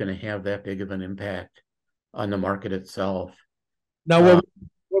think it's going to have that big of an impact on the market itself. Now,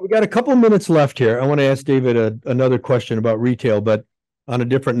 we got a couple of minutes left here. I want to ask David another question about retail, but on a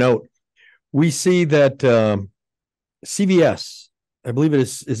different note. We see that CVS, I believe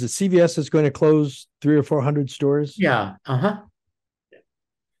is it CVS is going to close 300 or 400 stores? Yeah.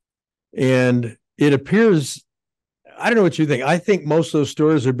 And it appears, I don't know what you think. I think most of those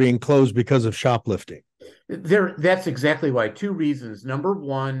stores are being closed because of shoplifting. That's exactly why. Two reasons. Number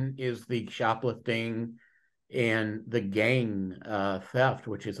one is the shoplifting and the gang theft,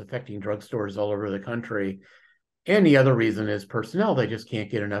 which is affecting drugstores all over the country. And the other reason is personnel. They just can't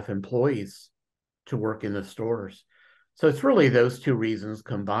get enough employees to work in the stores. So it's really those two reasons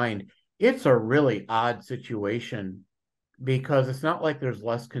combined. It's a really odd situation because it's not like there's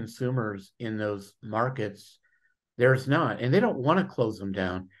less consumers in those markets. There's not. And they don't want to close them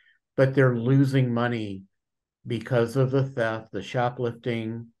down, but they're losing money because of the theft, the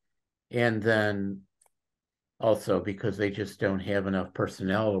shoplifting, and then also because they just don't have enough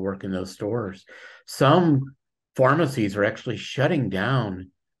personnel to work in those stores. Some pharmacies are actually shutting down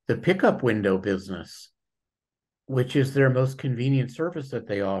the pickup window business, which is their most convenient service that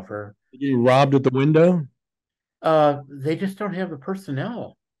they offer. You robbed at the window? They just don't have the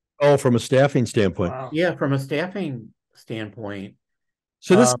personnel. Oh, from a staffing standpoint. Wow. Yeah, from a staffing standpoint.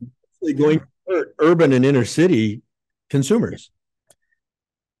 So this is actually going to hurt urban and inner city consumers.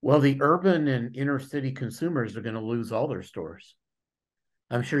 Well, the urban and inner city consumers are going to lose all their stores.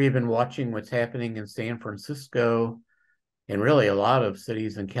 I'm sure you've been watching what's happening in San Francisco and really a lot of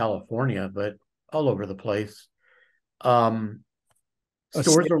cities in California, but all over the place.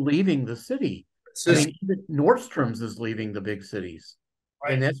 Stores are leaving the city. I mean, even Nordstrom's is leaving the big cities.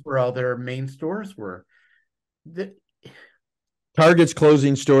 Right. And that's where all their main stores were. Target's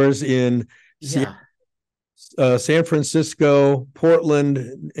closing stores in San Francisco,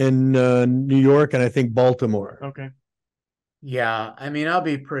 Portland, and New York, and I think Baltimore. Okay. Yeah, I mean, I'll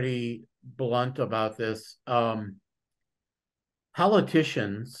be pretty blunt about this.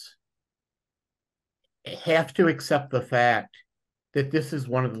 Politicians have to accept the fact that this is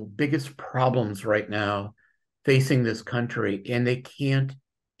one of the biggest problems right now facing this country, and they can't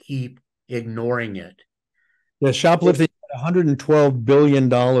keep ignoring it. The shoplifting $112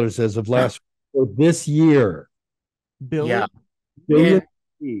 billion as of last for this year. Yeah. Billion.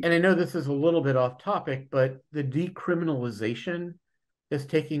 And I know this is a little bit off topic, but the decriminalization is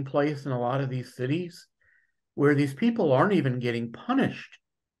taking place in a lot of these cities where these people aren't even getting punished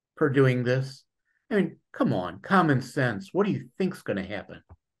for doing this. I mean, come on, common sense. What do you think's going to happen?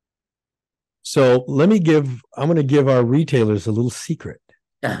 So I'm going to give our retailers a little secret.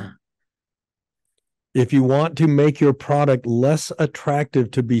 If you want to make your product less attractive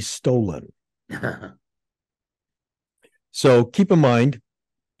to be stolen. So keep in mind,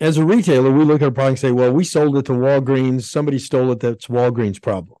 as a retailer, we look at a product and say, well, we sold it to Walgreens. Somebody stole it. That's Walgreens'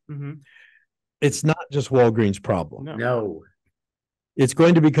 problem. Mm-hmm. It's not just Walgreens' problem. No. it's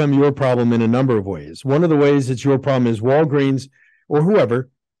going to become your problem in a number of ways. One of the ways it's your problem is Walgreens or whoever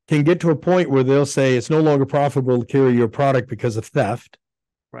can get to a point where they'll say it's no longer profitable to carry your product because of theft.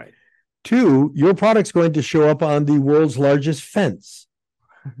 Right. Two, your product's going to show up on the world's largest fence,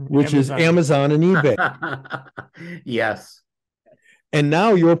 which is Amazon and eBay. Yes. And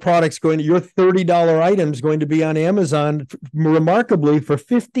now your your $30 item is going to be on Amazon remarkably for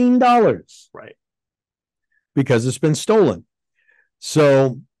 $15. Right. Because it's been stolen.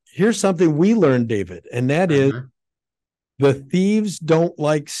 So here's something we learned, David, and that is the thieves don't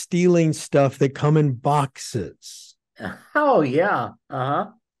like stealing stuff that come in boxes. Oh, yeah.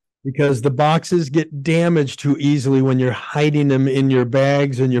 Because the boxes get damaged too easily when you're hiding them in your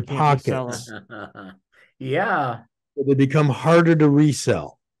bags and your pockets. Yeah. So they become harder to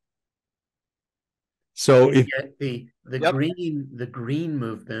resell. So if the green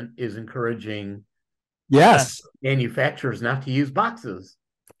movement is encouraging manufacturers not to use boxes.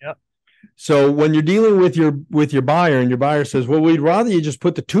 Yep. So when you're dealing with your buyer and your buyer says, well, we'd rather you just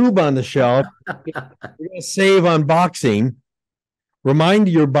put the tube on the shelf, you're going to save on boxing. Remind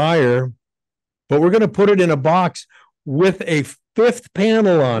your buyer, but we're going to put it in a box with a fifth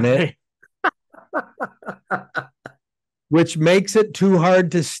panel on it, which makes it too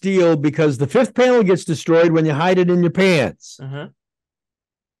hard to steal because the fifth panel gets destroyed when you hide it in your pants.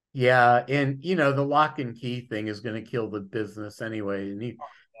 Yeah, and the lock and key thing is going to kill the business anyway. And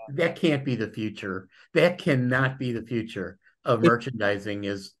that can't be the future. That cannot be the future of merchandising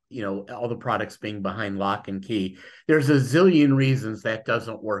is, all the products being behind lock and key. There's a zillion reasons that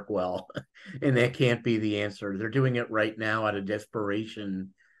doesn't work well, and that can't be the answer. They're doing it right now out of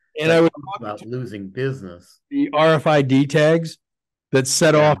desperation. And I would talk about losing business. The RFID tags that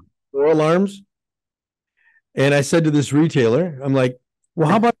set off door alarms. And I said to this retailer, I'm like, well,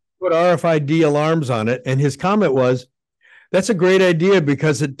 how about put RFID alarms on it? And his comment was, that's a great idea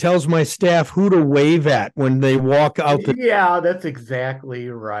because it tells my staff who to wave at when they walk out. Yeah, that's exactly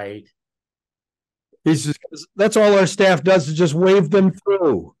right. That's all our staff does is just wave them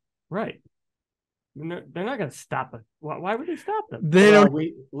through. Right. They're not going to stop it. Why would they stop them?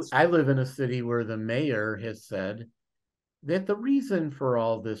 I live in a city where the mayor has said that the reason for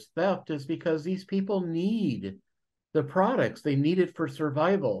all this theft is because these people need the products. They need it for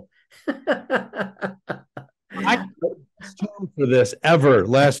survival. I for this ever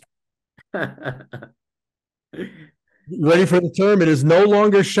last. Ready for the term? It is no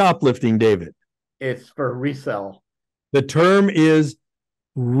longer shoplifting, David. It's for resell. The term is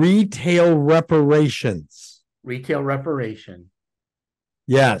retail reparations. Retail reparation.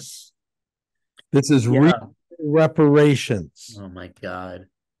 Yes. This is retail reparations. Oh my God.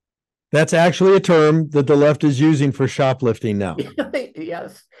 That's actually a term that the left is using for shoplifting now.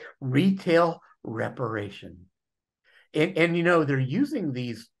 Yes. Retail reparation. And they're using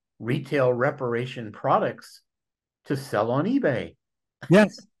these retail reparation products to sell on eBay.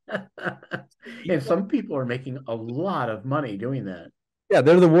 Yes. And some people are making a lot of money doing that. Yeah,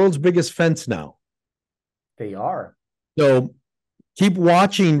 they're the world's biggest fence now. They are. So keep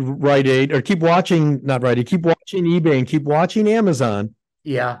watching Rite Aid, or keep watching eBay and keep watching Amazon.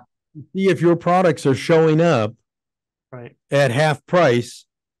 Yeah. See if your products are showing up at half price,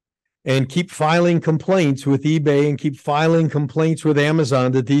 and keep filing complaints with eBay and keep filing complaints with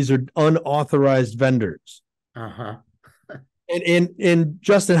Amazon that these are unauthorized vendors. And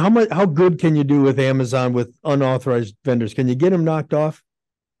Justin, how good can you do with Amazon with unauthorized vendors? Can you get them knocked off?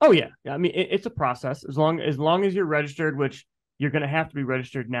 Oh yeah. I mean, it's a process. As long as you're registered, which you're going to have to be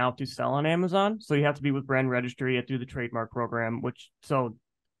registered now to sell on Amazon. So you have to be with brand registry through the trademark program,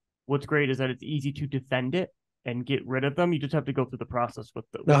 what's great is that it's easy to defend it and get rid of them. You just have to go through the process with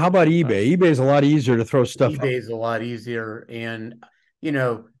them. Now, how about eBay? eBay is a lot easier to throw stuff. eBay is a lot easier. And,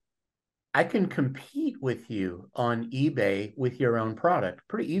 I can compete with you on eBay with your own product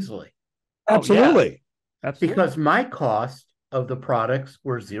pretty easily. Absolutely. Because my cost of the products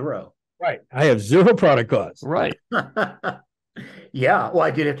were zero. Right. I have zero product costs. Right. Yeah. Well,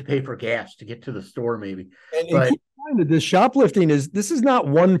 I did have to pay for gas to get to the store, maybe. And keep in mind that this shoplifting this is not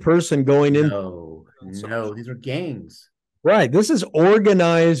one person going in. No, these are gangs. Right. This is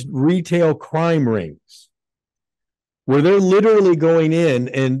organized retail crime rings where they're literally going in,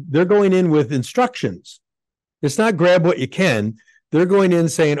 and they're going in with instructions. It's not grab what you can. They're going in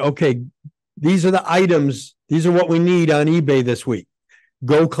saying, okay, these are the items. These are what we need on eBay this week.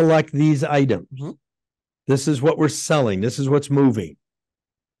 Go collect these items. This is what we're selling. This is what's moving.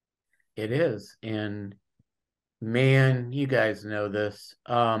 It is. And man, you guys know this.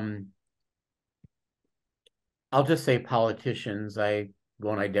 I'll just say politicians. I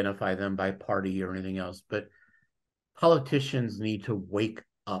won't identify them by party or anything else, but politicians need to wake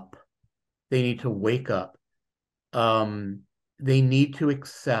up. They need to wake up. They need to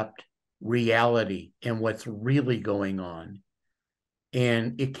accept reality and what's really going on.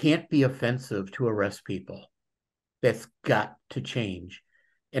 And it can't be offensive to arrest people. That's got to change.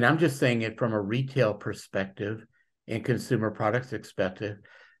 And I'm just saying it from a retail perspective and consumer products perspective.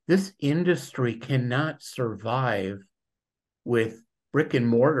 This industry cannot survive with brick and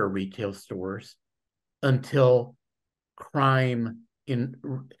mortar retail stores until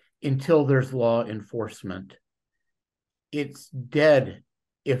until there's law enforcement. It's dead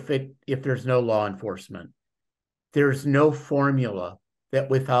if there's no law enforcement. There's no formula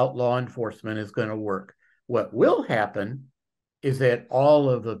that without law enforcement is going to work. What will happen is that all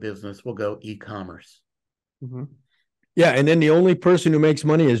of the business will go e-commerce. Mm-hmm. Yeah, and then the only person who makes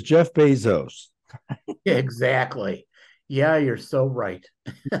money is Jeff Bezos. Exactly. Yeah, you're so right.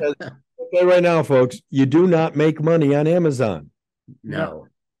 Okay, right now, folks, you do not make money on Amazon. No.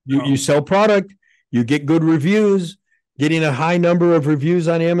 You sell product, you get good reviews. Getting a high number of reviews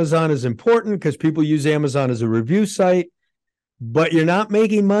on Amazon is important because people use Amazon as a review site, but you're not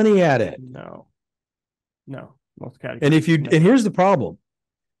making money at it. No. Most categories. And and here's the problem.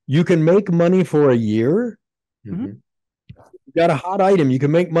 You can make money for a year. Mm-hmm. You got a hot item. You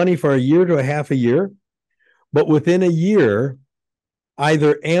can make money for a year to a half a year, but within a year,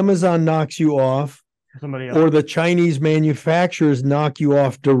 either Amazon knocks you off or the Chinese manufacturers knock you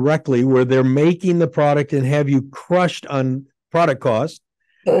off directly, where they're making the product and have you crushed on product cost.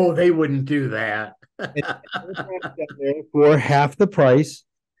 Oh, they wouldn't do that. For half the price.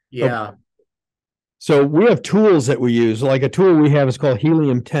 Yeah. So we have tools that we use. Like a tool we have is called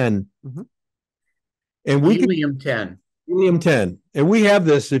Helium 10. Mm-hmm. And Helium 10. Helium 10. And we have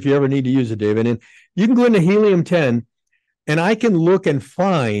this if you ever need to use it, David. And you can go into Helium 10 and I can look and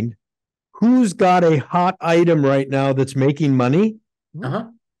find who's got a hot item right now that's making money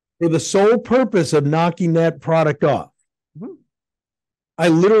for the sole purpose of knocking that product off. Mm-hmm. I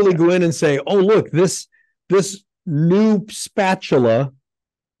literally go in and say, oh, look, this new spatula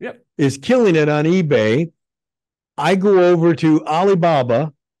is killing it on eBay. I go over to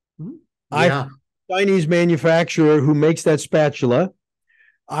Alibaba. Mm-hmm. I Chinese manufacturer who makes that spatula.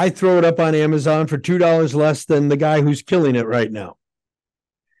 I throw it up on Amazon for $2 less than the guy who's killing it right now.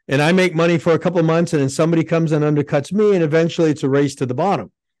 And I make money for a couple of months, and then somebody comes and undercuts me, and eventually it's a race to the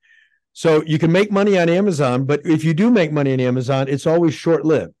bottom. So you can make money on Amazon, but if you do make money on Amazon, it's always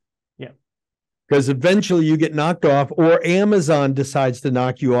short-lived. Yeah. Because eventually you get knocked off, or Amazon decides to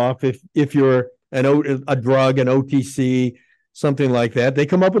knock you off if you're a drug, an OTC, something like that. They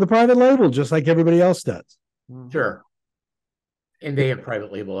come up with a private label just like everybody else does. Sure. And they have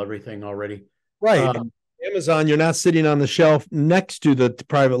private label everything already. Right. Amazon, you're not sitting on the shelf next to the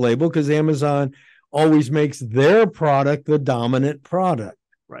private label because Amazon always makes their product the dominant product.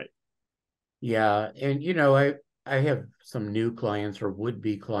 Right. Yeah. And, I have some new clients or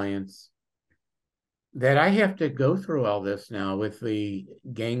would-be clients that I have to go through all this now with the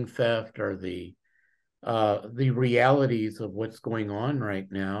gang theft or the realities of what's going on right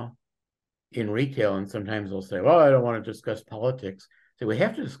now in retail. And sometimes they'll say, well, I don't want to discuss politics. So we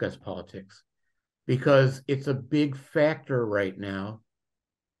have to discuss politics because it's a big factor right now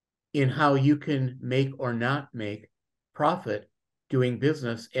in how you can make or not make profit doing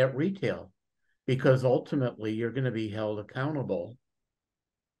business at retail, because ultimately you're going to be held accountable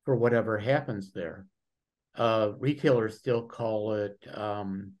for whatever happens there. Retailers still call it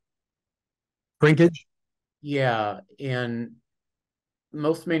shrinkage. Yeah, and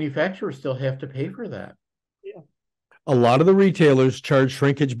most manufacturers still have to pay for that. Yeah. A lot of the retailers charge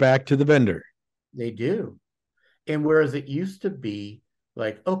shrinkage back to the vendor. They do. And whereas it used to be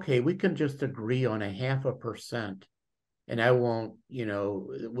like, okay, we can just agree on 0.5%, and I won't,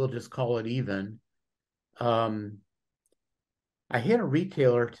 we'll just call it even. I had a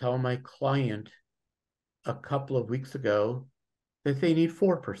retailer tell my client a couple of weeks ago that they need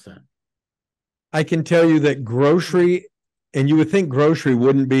 4%. I can tell you that grocery, and you would think grocery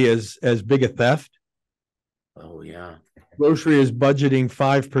wouldn't be as big a theft. Oh, yeah. Grocery is budgeting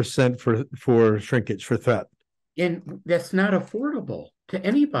 5% for shrinkage, for theft. And that's not affordable to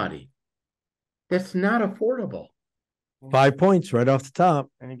anybody. That's not affordable. 5 points right off the top.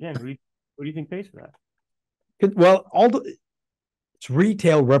 And again, who do you think pays for that? Well, it's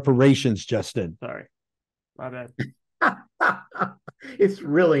retail reparations, Justin. Sorry. My bad. It's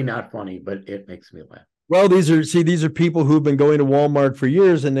really not funny, but it makes me laugh. Well, these are people who've been going to Walmart for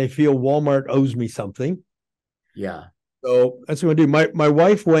years and they feel Walmart owes me something. Yeah. So that's what I do. My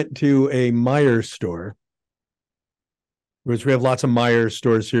wife went to a Myers store, which we have lots of Myers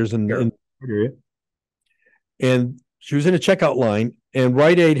stores here in the area. And She was in a checkout line, and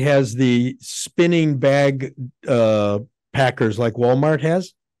Rite Aid has the spinning bag packers like Walmart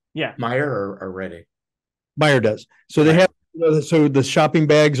has. Yeah. Meyer or Rite Meyer does. So they Meyer. have, so the shopping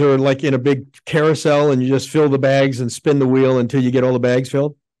bags are like in a big carousel, and you just fill the bags and spin the wheel until you get all the bags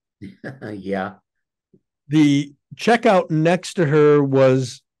filled. Yeah. The checkout next to her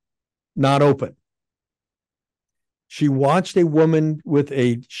was not open. She watched a woman with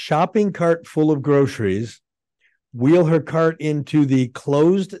a shopping cart full of groceries wheel her cart into the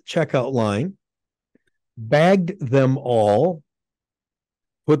closed checkout line, bagged them all,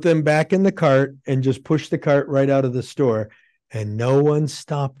 put them back in the cart, and just push the cart right out of the store. And no one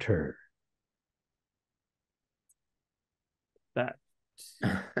stopped her. That.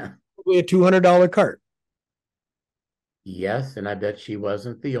 Probably a $200 cart. Yes, and I bet she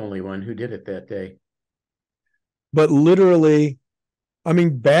wasn't the only one who did it that day. But literally, I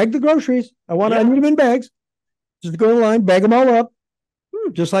mean, bag the groceries. I need them in bags. Just go in line, bag them all up.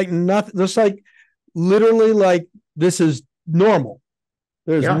 Just like nothing, just like literally like this is normal.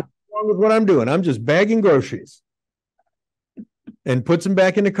 There's nothing wrong with what I'm doing. I'm just bagging groceries. And puts them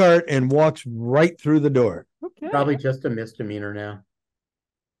back in the cart and walks right through the door. Okay. Probably just a misdemeanor now.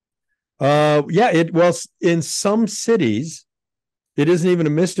 It was in some cities, it isn't even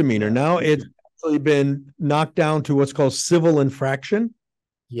a misdemeanor. Now it's actually been knocked down to what's called civil infraction.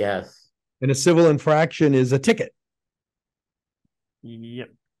 Yes. And a civil infraction is a ticket. Yep.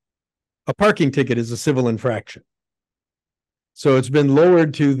 A parking ticket is a civil infraction. So it's been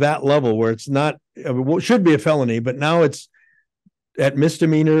lowered to that level where it's not, it should be a felony, but now it's at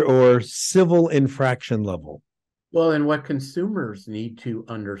misdemeanor or civil infraction level. Well, and what consumers need to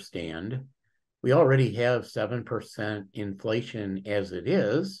understand, we already have 7% inflation as it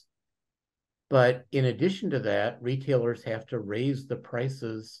is. But in addition to that, retailers have to raise the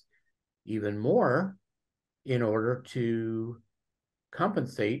prices even more in order to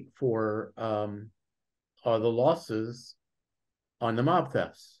compensate for all the losses on the mob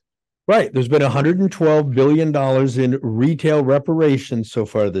thefts. Right. There's been $112 billion in retail reparations so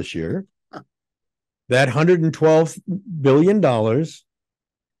far this year. That $112 billion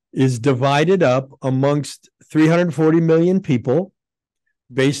is divided up amongst 340 million people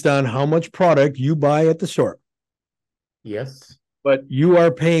based on how much product you buy at the store. Yes. But you are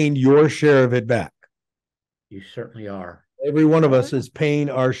paying your share of it back. You certainly are. Every one of us is paying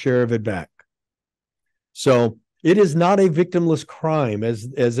our share of it back. So it is not a victimless crime as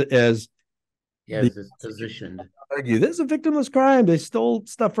it's positioned. Argue this is a victimless crime. They stole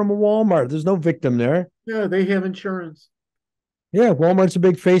stuff from a Walmart. There's no victim there. Yeah, they have insurance. Yeah, Walmart's a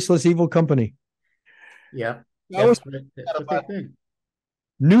big faceless evil company. Yeah, that's what they think.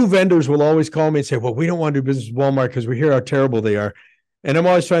 New vendors will always call me and say, well, we don't want to do business with Walmart because we hear how terrible they are. And I'm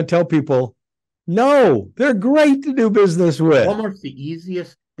always trying to tell people, no, they're great to do business with. Walmart's the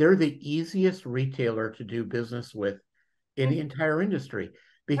easiest. They're the easiest retailer to do business with in the entire industry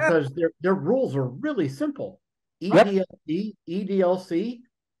because their rules are really simple. EDLC.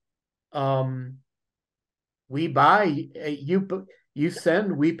 We buy, you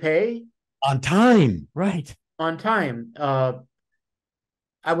send, we pay on time. Right. On time.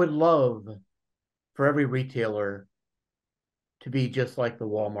 I would love for every retailer to be just like the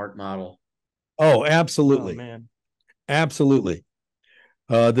Walmart model. Oh, absolutely. Oh, man. Absolutely.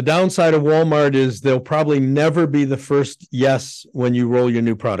 The downside of Walmart is they'll probably never be the first yes when you roll your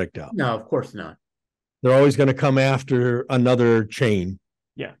new product out. No, of course not. They're always going to come after another chain.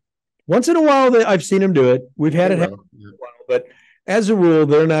 Yeah. Once in a while, I've seen them do it. We've had it happen for a while, but as a rule,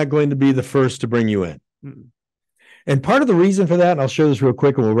 they're not going to be the first to bring you in. Mm-mm. And part of the reason for that, and I'll show this real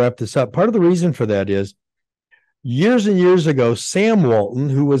quick and we'll wrap this up. Part of the reason for that is years and years ago, Sam Walton,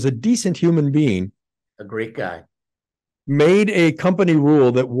 who was a decent human being, a great guy, made a company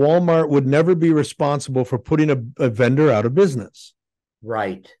rule that Walmart would never be responsible for putting a vendor out of business.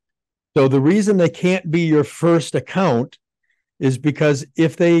 Right. So the reason they can't be your first account is because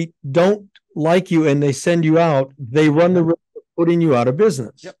if they don't like you and they send you out, they run the risk of putting you out of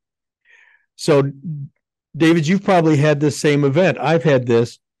business. Yep. So, David, you've probably had this same event. I've had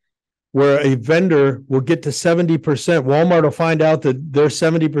this where a vendor will get to 70%. Walmart will find out that they're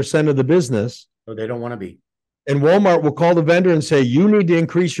 70% of the business. So they don't want to be. And Walmart will call the vendor and say, you need to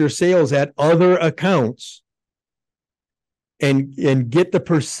increase your sales at other accounts and get the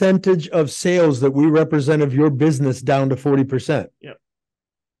percentage of sales that we represent of your business down to 40%. Yep.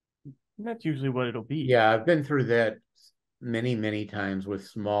 And that's usually what it'll be. Yeah, I've been through that many, many times with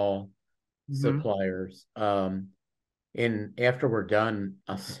small suppliers. And after we're done,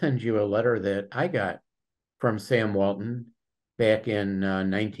 I'll send you a letter that I got from Sam Walton back in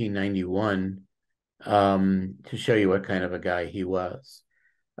 1991. to show you what kind of a guy he was.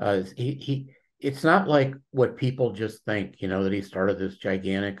 It's not like what people just think, that he started this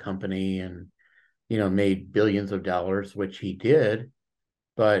gigantic company and, made billions of dollars, which he did.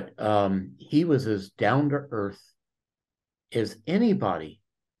 But he was as down to earth as anybody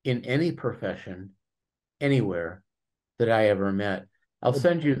in any profession, anywhere that I ever met. I'll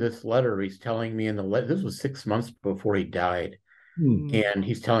send you this letter. He's telling me in the letter, this was 6 months before he died. And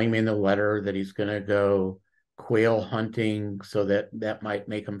he's telling me in the letter that he's going to go quail hunting so that might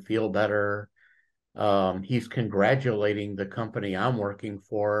make him feel better. He's congratulating the company I'm working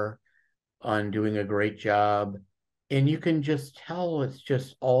for on doing a great job. And you can just tell it's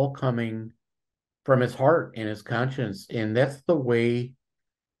just all coming from his heart and his conscience. And that's the way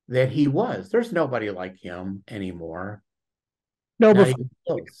that he was. There's nobody like him anymore. No, but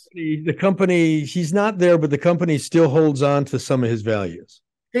the company, he's not there, but the company still holds on to some of his values.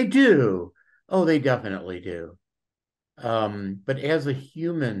 They do. Oh, they definitely do. But as a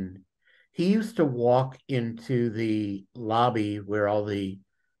human, he used to walk into the lobby where all the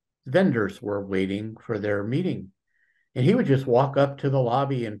vendors were waiting for their meeting. And he would just walk up to the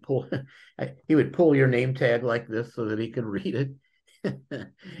lobby and he would pull your name tag like this so that he could read it.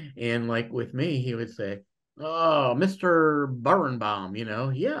 And like with me, he would say, "Oh, Mr. Biernbaum,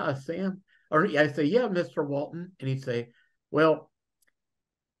 yeah, Sam." Or I say, "Yeah, Mr. Walton." And he'd say, "Well,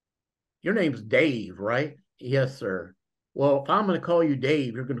 your name's Dave, right?" "Yes, sir." "Well, if I'm going to call you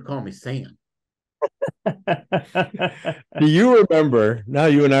Dave, you're going to call me Sam." Do you remember, now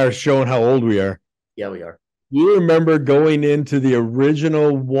you and I are showing how old we are. Yeah, we are. You remember going into the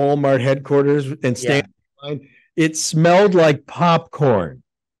original Walmart headquarters and standing in line? It smelled like popcorn.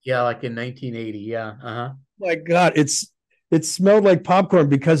 Yeah, like in 1980. Yeah. Uh-huh. My God, it smelled like popcorn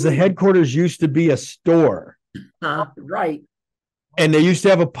because the headquarters used to be a store. Right. And they used to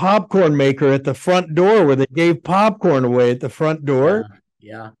have a popcorn maker at the front door where they gave popcorn away at the front door.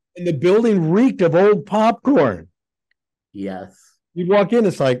 Yeah. And the building reeked of old popcorn. Yes. You'd walk in,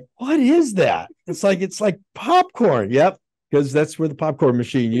 it's like, what is that? It's like popcorn. Yep. Because that's where the popcorn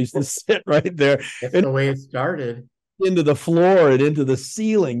machine used to sit right there. That's the way it started. Into the floor and into the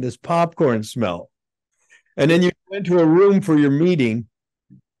ceiling, this popcorn smell. And then you went to a room for your meeting,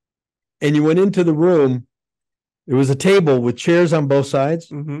 and you went into the room. It was a table with chairs on both sides.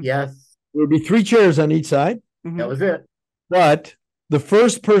 Yes. There would be 3 chairs on each side. That was it. But the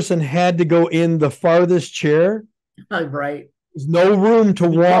first person had to go in the farthest chair. Right. There's no room to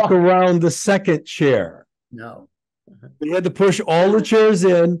walk around the second chair. No. We had to push all the chairs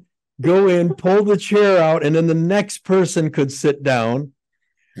in, go in, pull the chair out, and then the next person could sit down.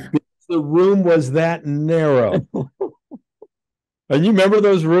 The room was that narrow. And you remember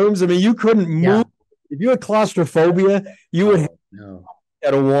those rooms? I mean, you couldn't move. Yeah. If you had claustrophobia, you would have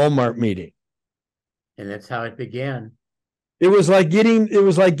at a Walmart meeting. And that's how it began. It was like getting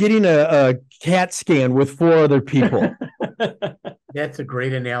a CAT scan with 4 other people. That's a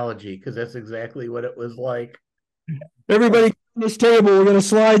great analogy because that's exactly what it was like. Everybody on this table, we're going to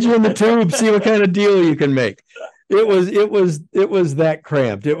slide you in the tube, see what kind of deal you can make. It was that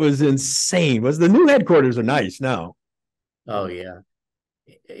cramped. It was insane. The new headquarters are nice now. Oh yeah.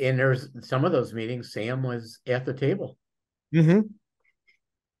 And there's some of those meetings, Sam was at the table. Mm-hmm.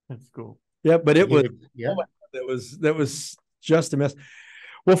 That's cool. Yeah, but that was just a mess.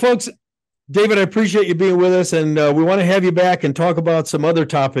 Well, folks, David, I appreciate you being with us, and we want to have you back and talk about some other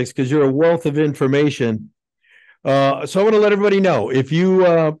topics because you're a wealth of information. So I want to let everybody know, if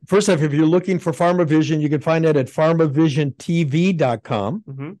you first off, if you're looking for PharmaVision, you can find that at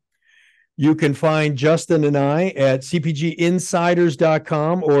pharmavisiontv.com. You can find Justin and I at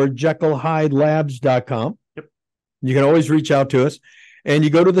cpginsiders.com or jekyllhydelabs.com. Yep. You can always reach out to us, and you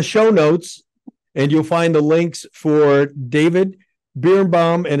go to the show notes and you'll find the links for David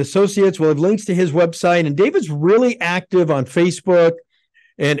Biernbaum and Associates. We'll have links to his website, and David's really active on Facebook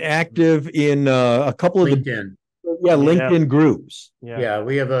and active in a couple of LinkedIn. LinkedIn groups. Yeah,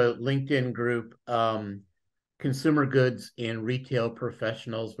 we have a LinkedIn group, consumer goods and retail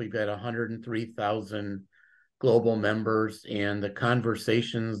professionals. We've got 103,000 global members, and the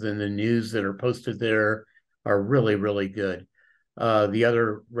conversations and the news that are posted there are really, really good. The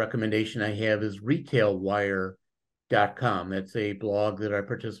other recommendation I have is retailwire.com. That's a blog that I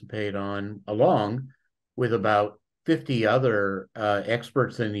participate on along with about 50 other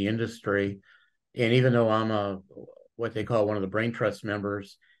experts in the industry. And even though I'm what they call one of the Brain Trust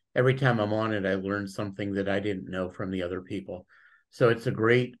members, every time I'm on it, I learn something that I didn't know from the other people. So it's a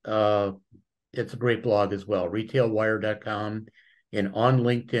great blog as well, retailwire.com, and on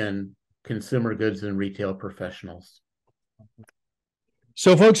LinkedIn, consumer goods and retail professionals.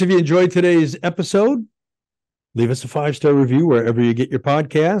 So, folks, if you enjoyed today's episode, leave us a 5-star review wherever you get your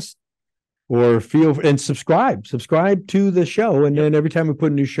podcast, or subscribe to the show. And then every time we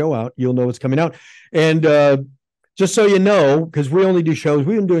put a new show out, you'll know what's coming out. And just so you know, because we've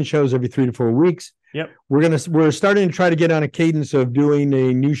been doing shows every 3 to 4 weeks. Yep. We're starting to try to get on a cadence of doing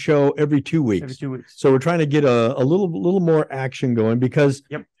a new show every 2 weeks. Every 2 weeks. So we're trying to get a little more action going, because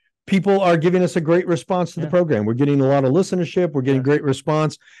people are giving us a great response to the program. We're getting a lot of listenership. We're getting great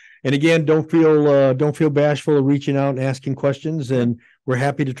response. And again, don't feel bashful of reaching out and asking questions, and we're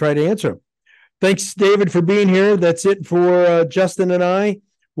happy to try to answer them. Thanks, David, for being here. That's it for Justin and I.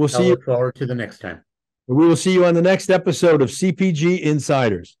 We'll see you. Look forward to the next time. We will see you on the next episode of CPG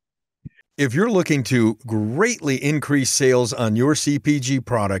Insiders. If you're looking to greatly increase sales on your CPG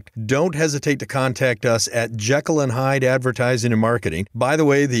product, don't hesitate to contact us at Jekyll & Hyde Advertising and Marketing. By the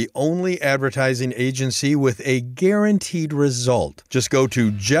way, the only advertising agency with a guaranteed result. Just go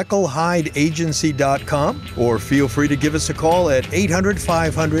to jekyllhydeagency.com or feel free to give us a call at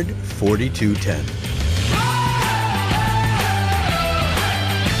 800-500-4210.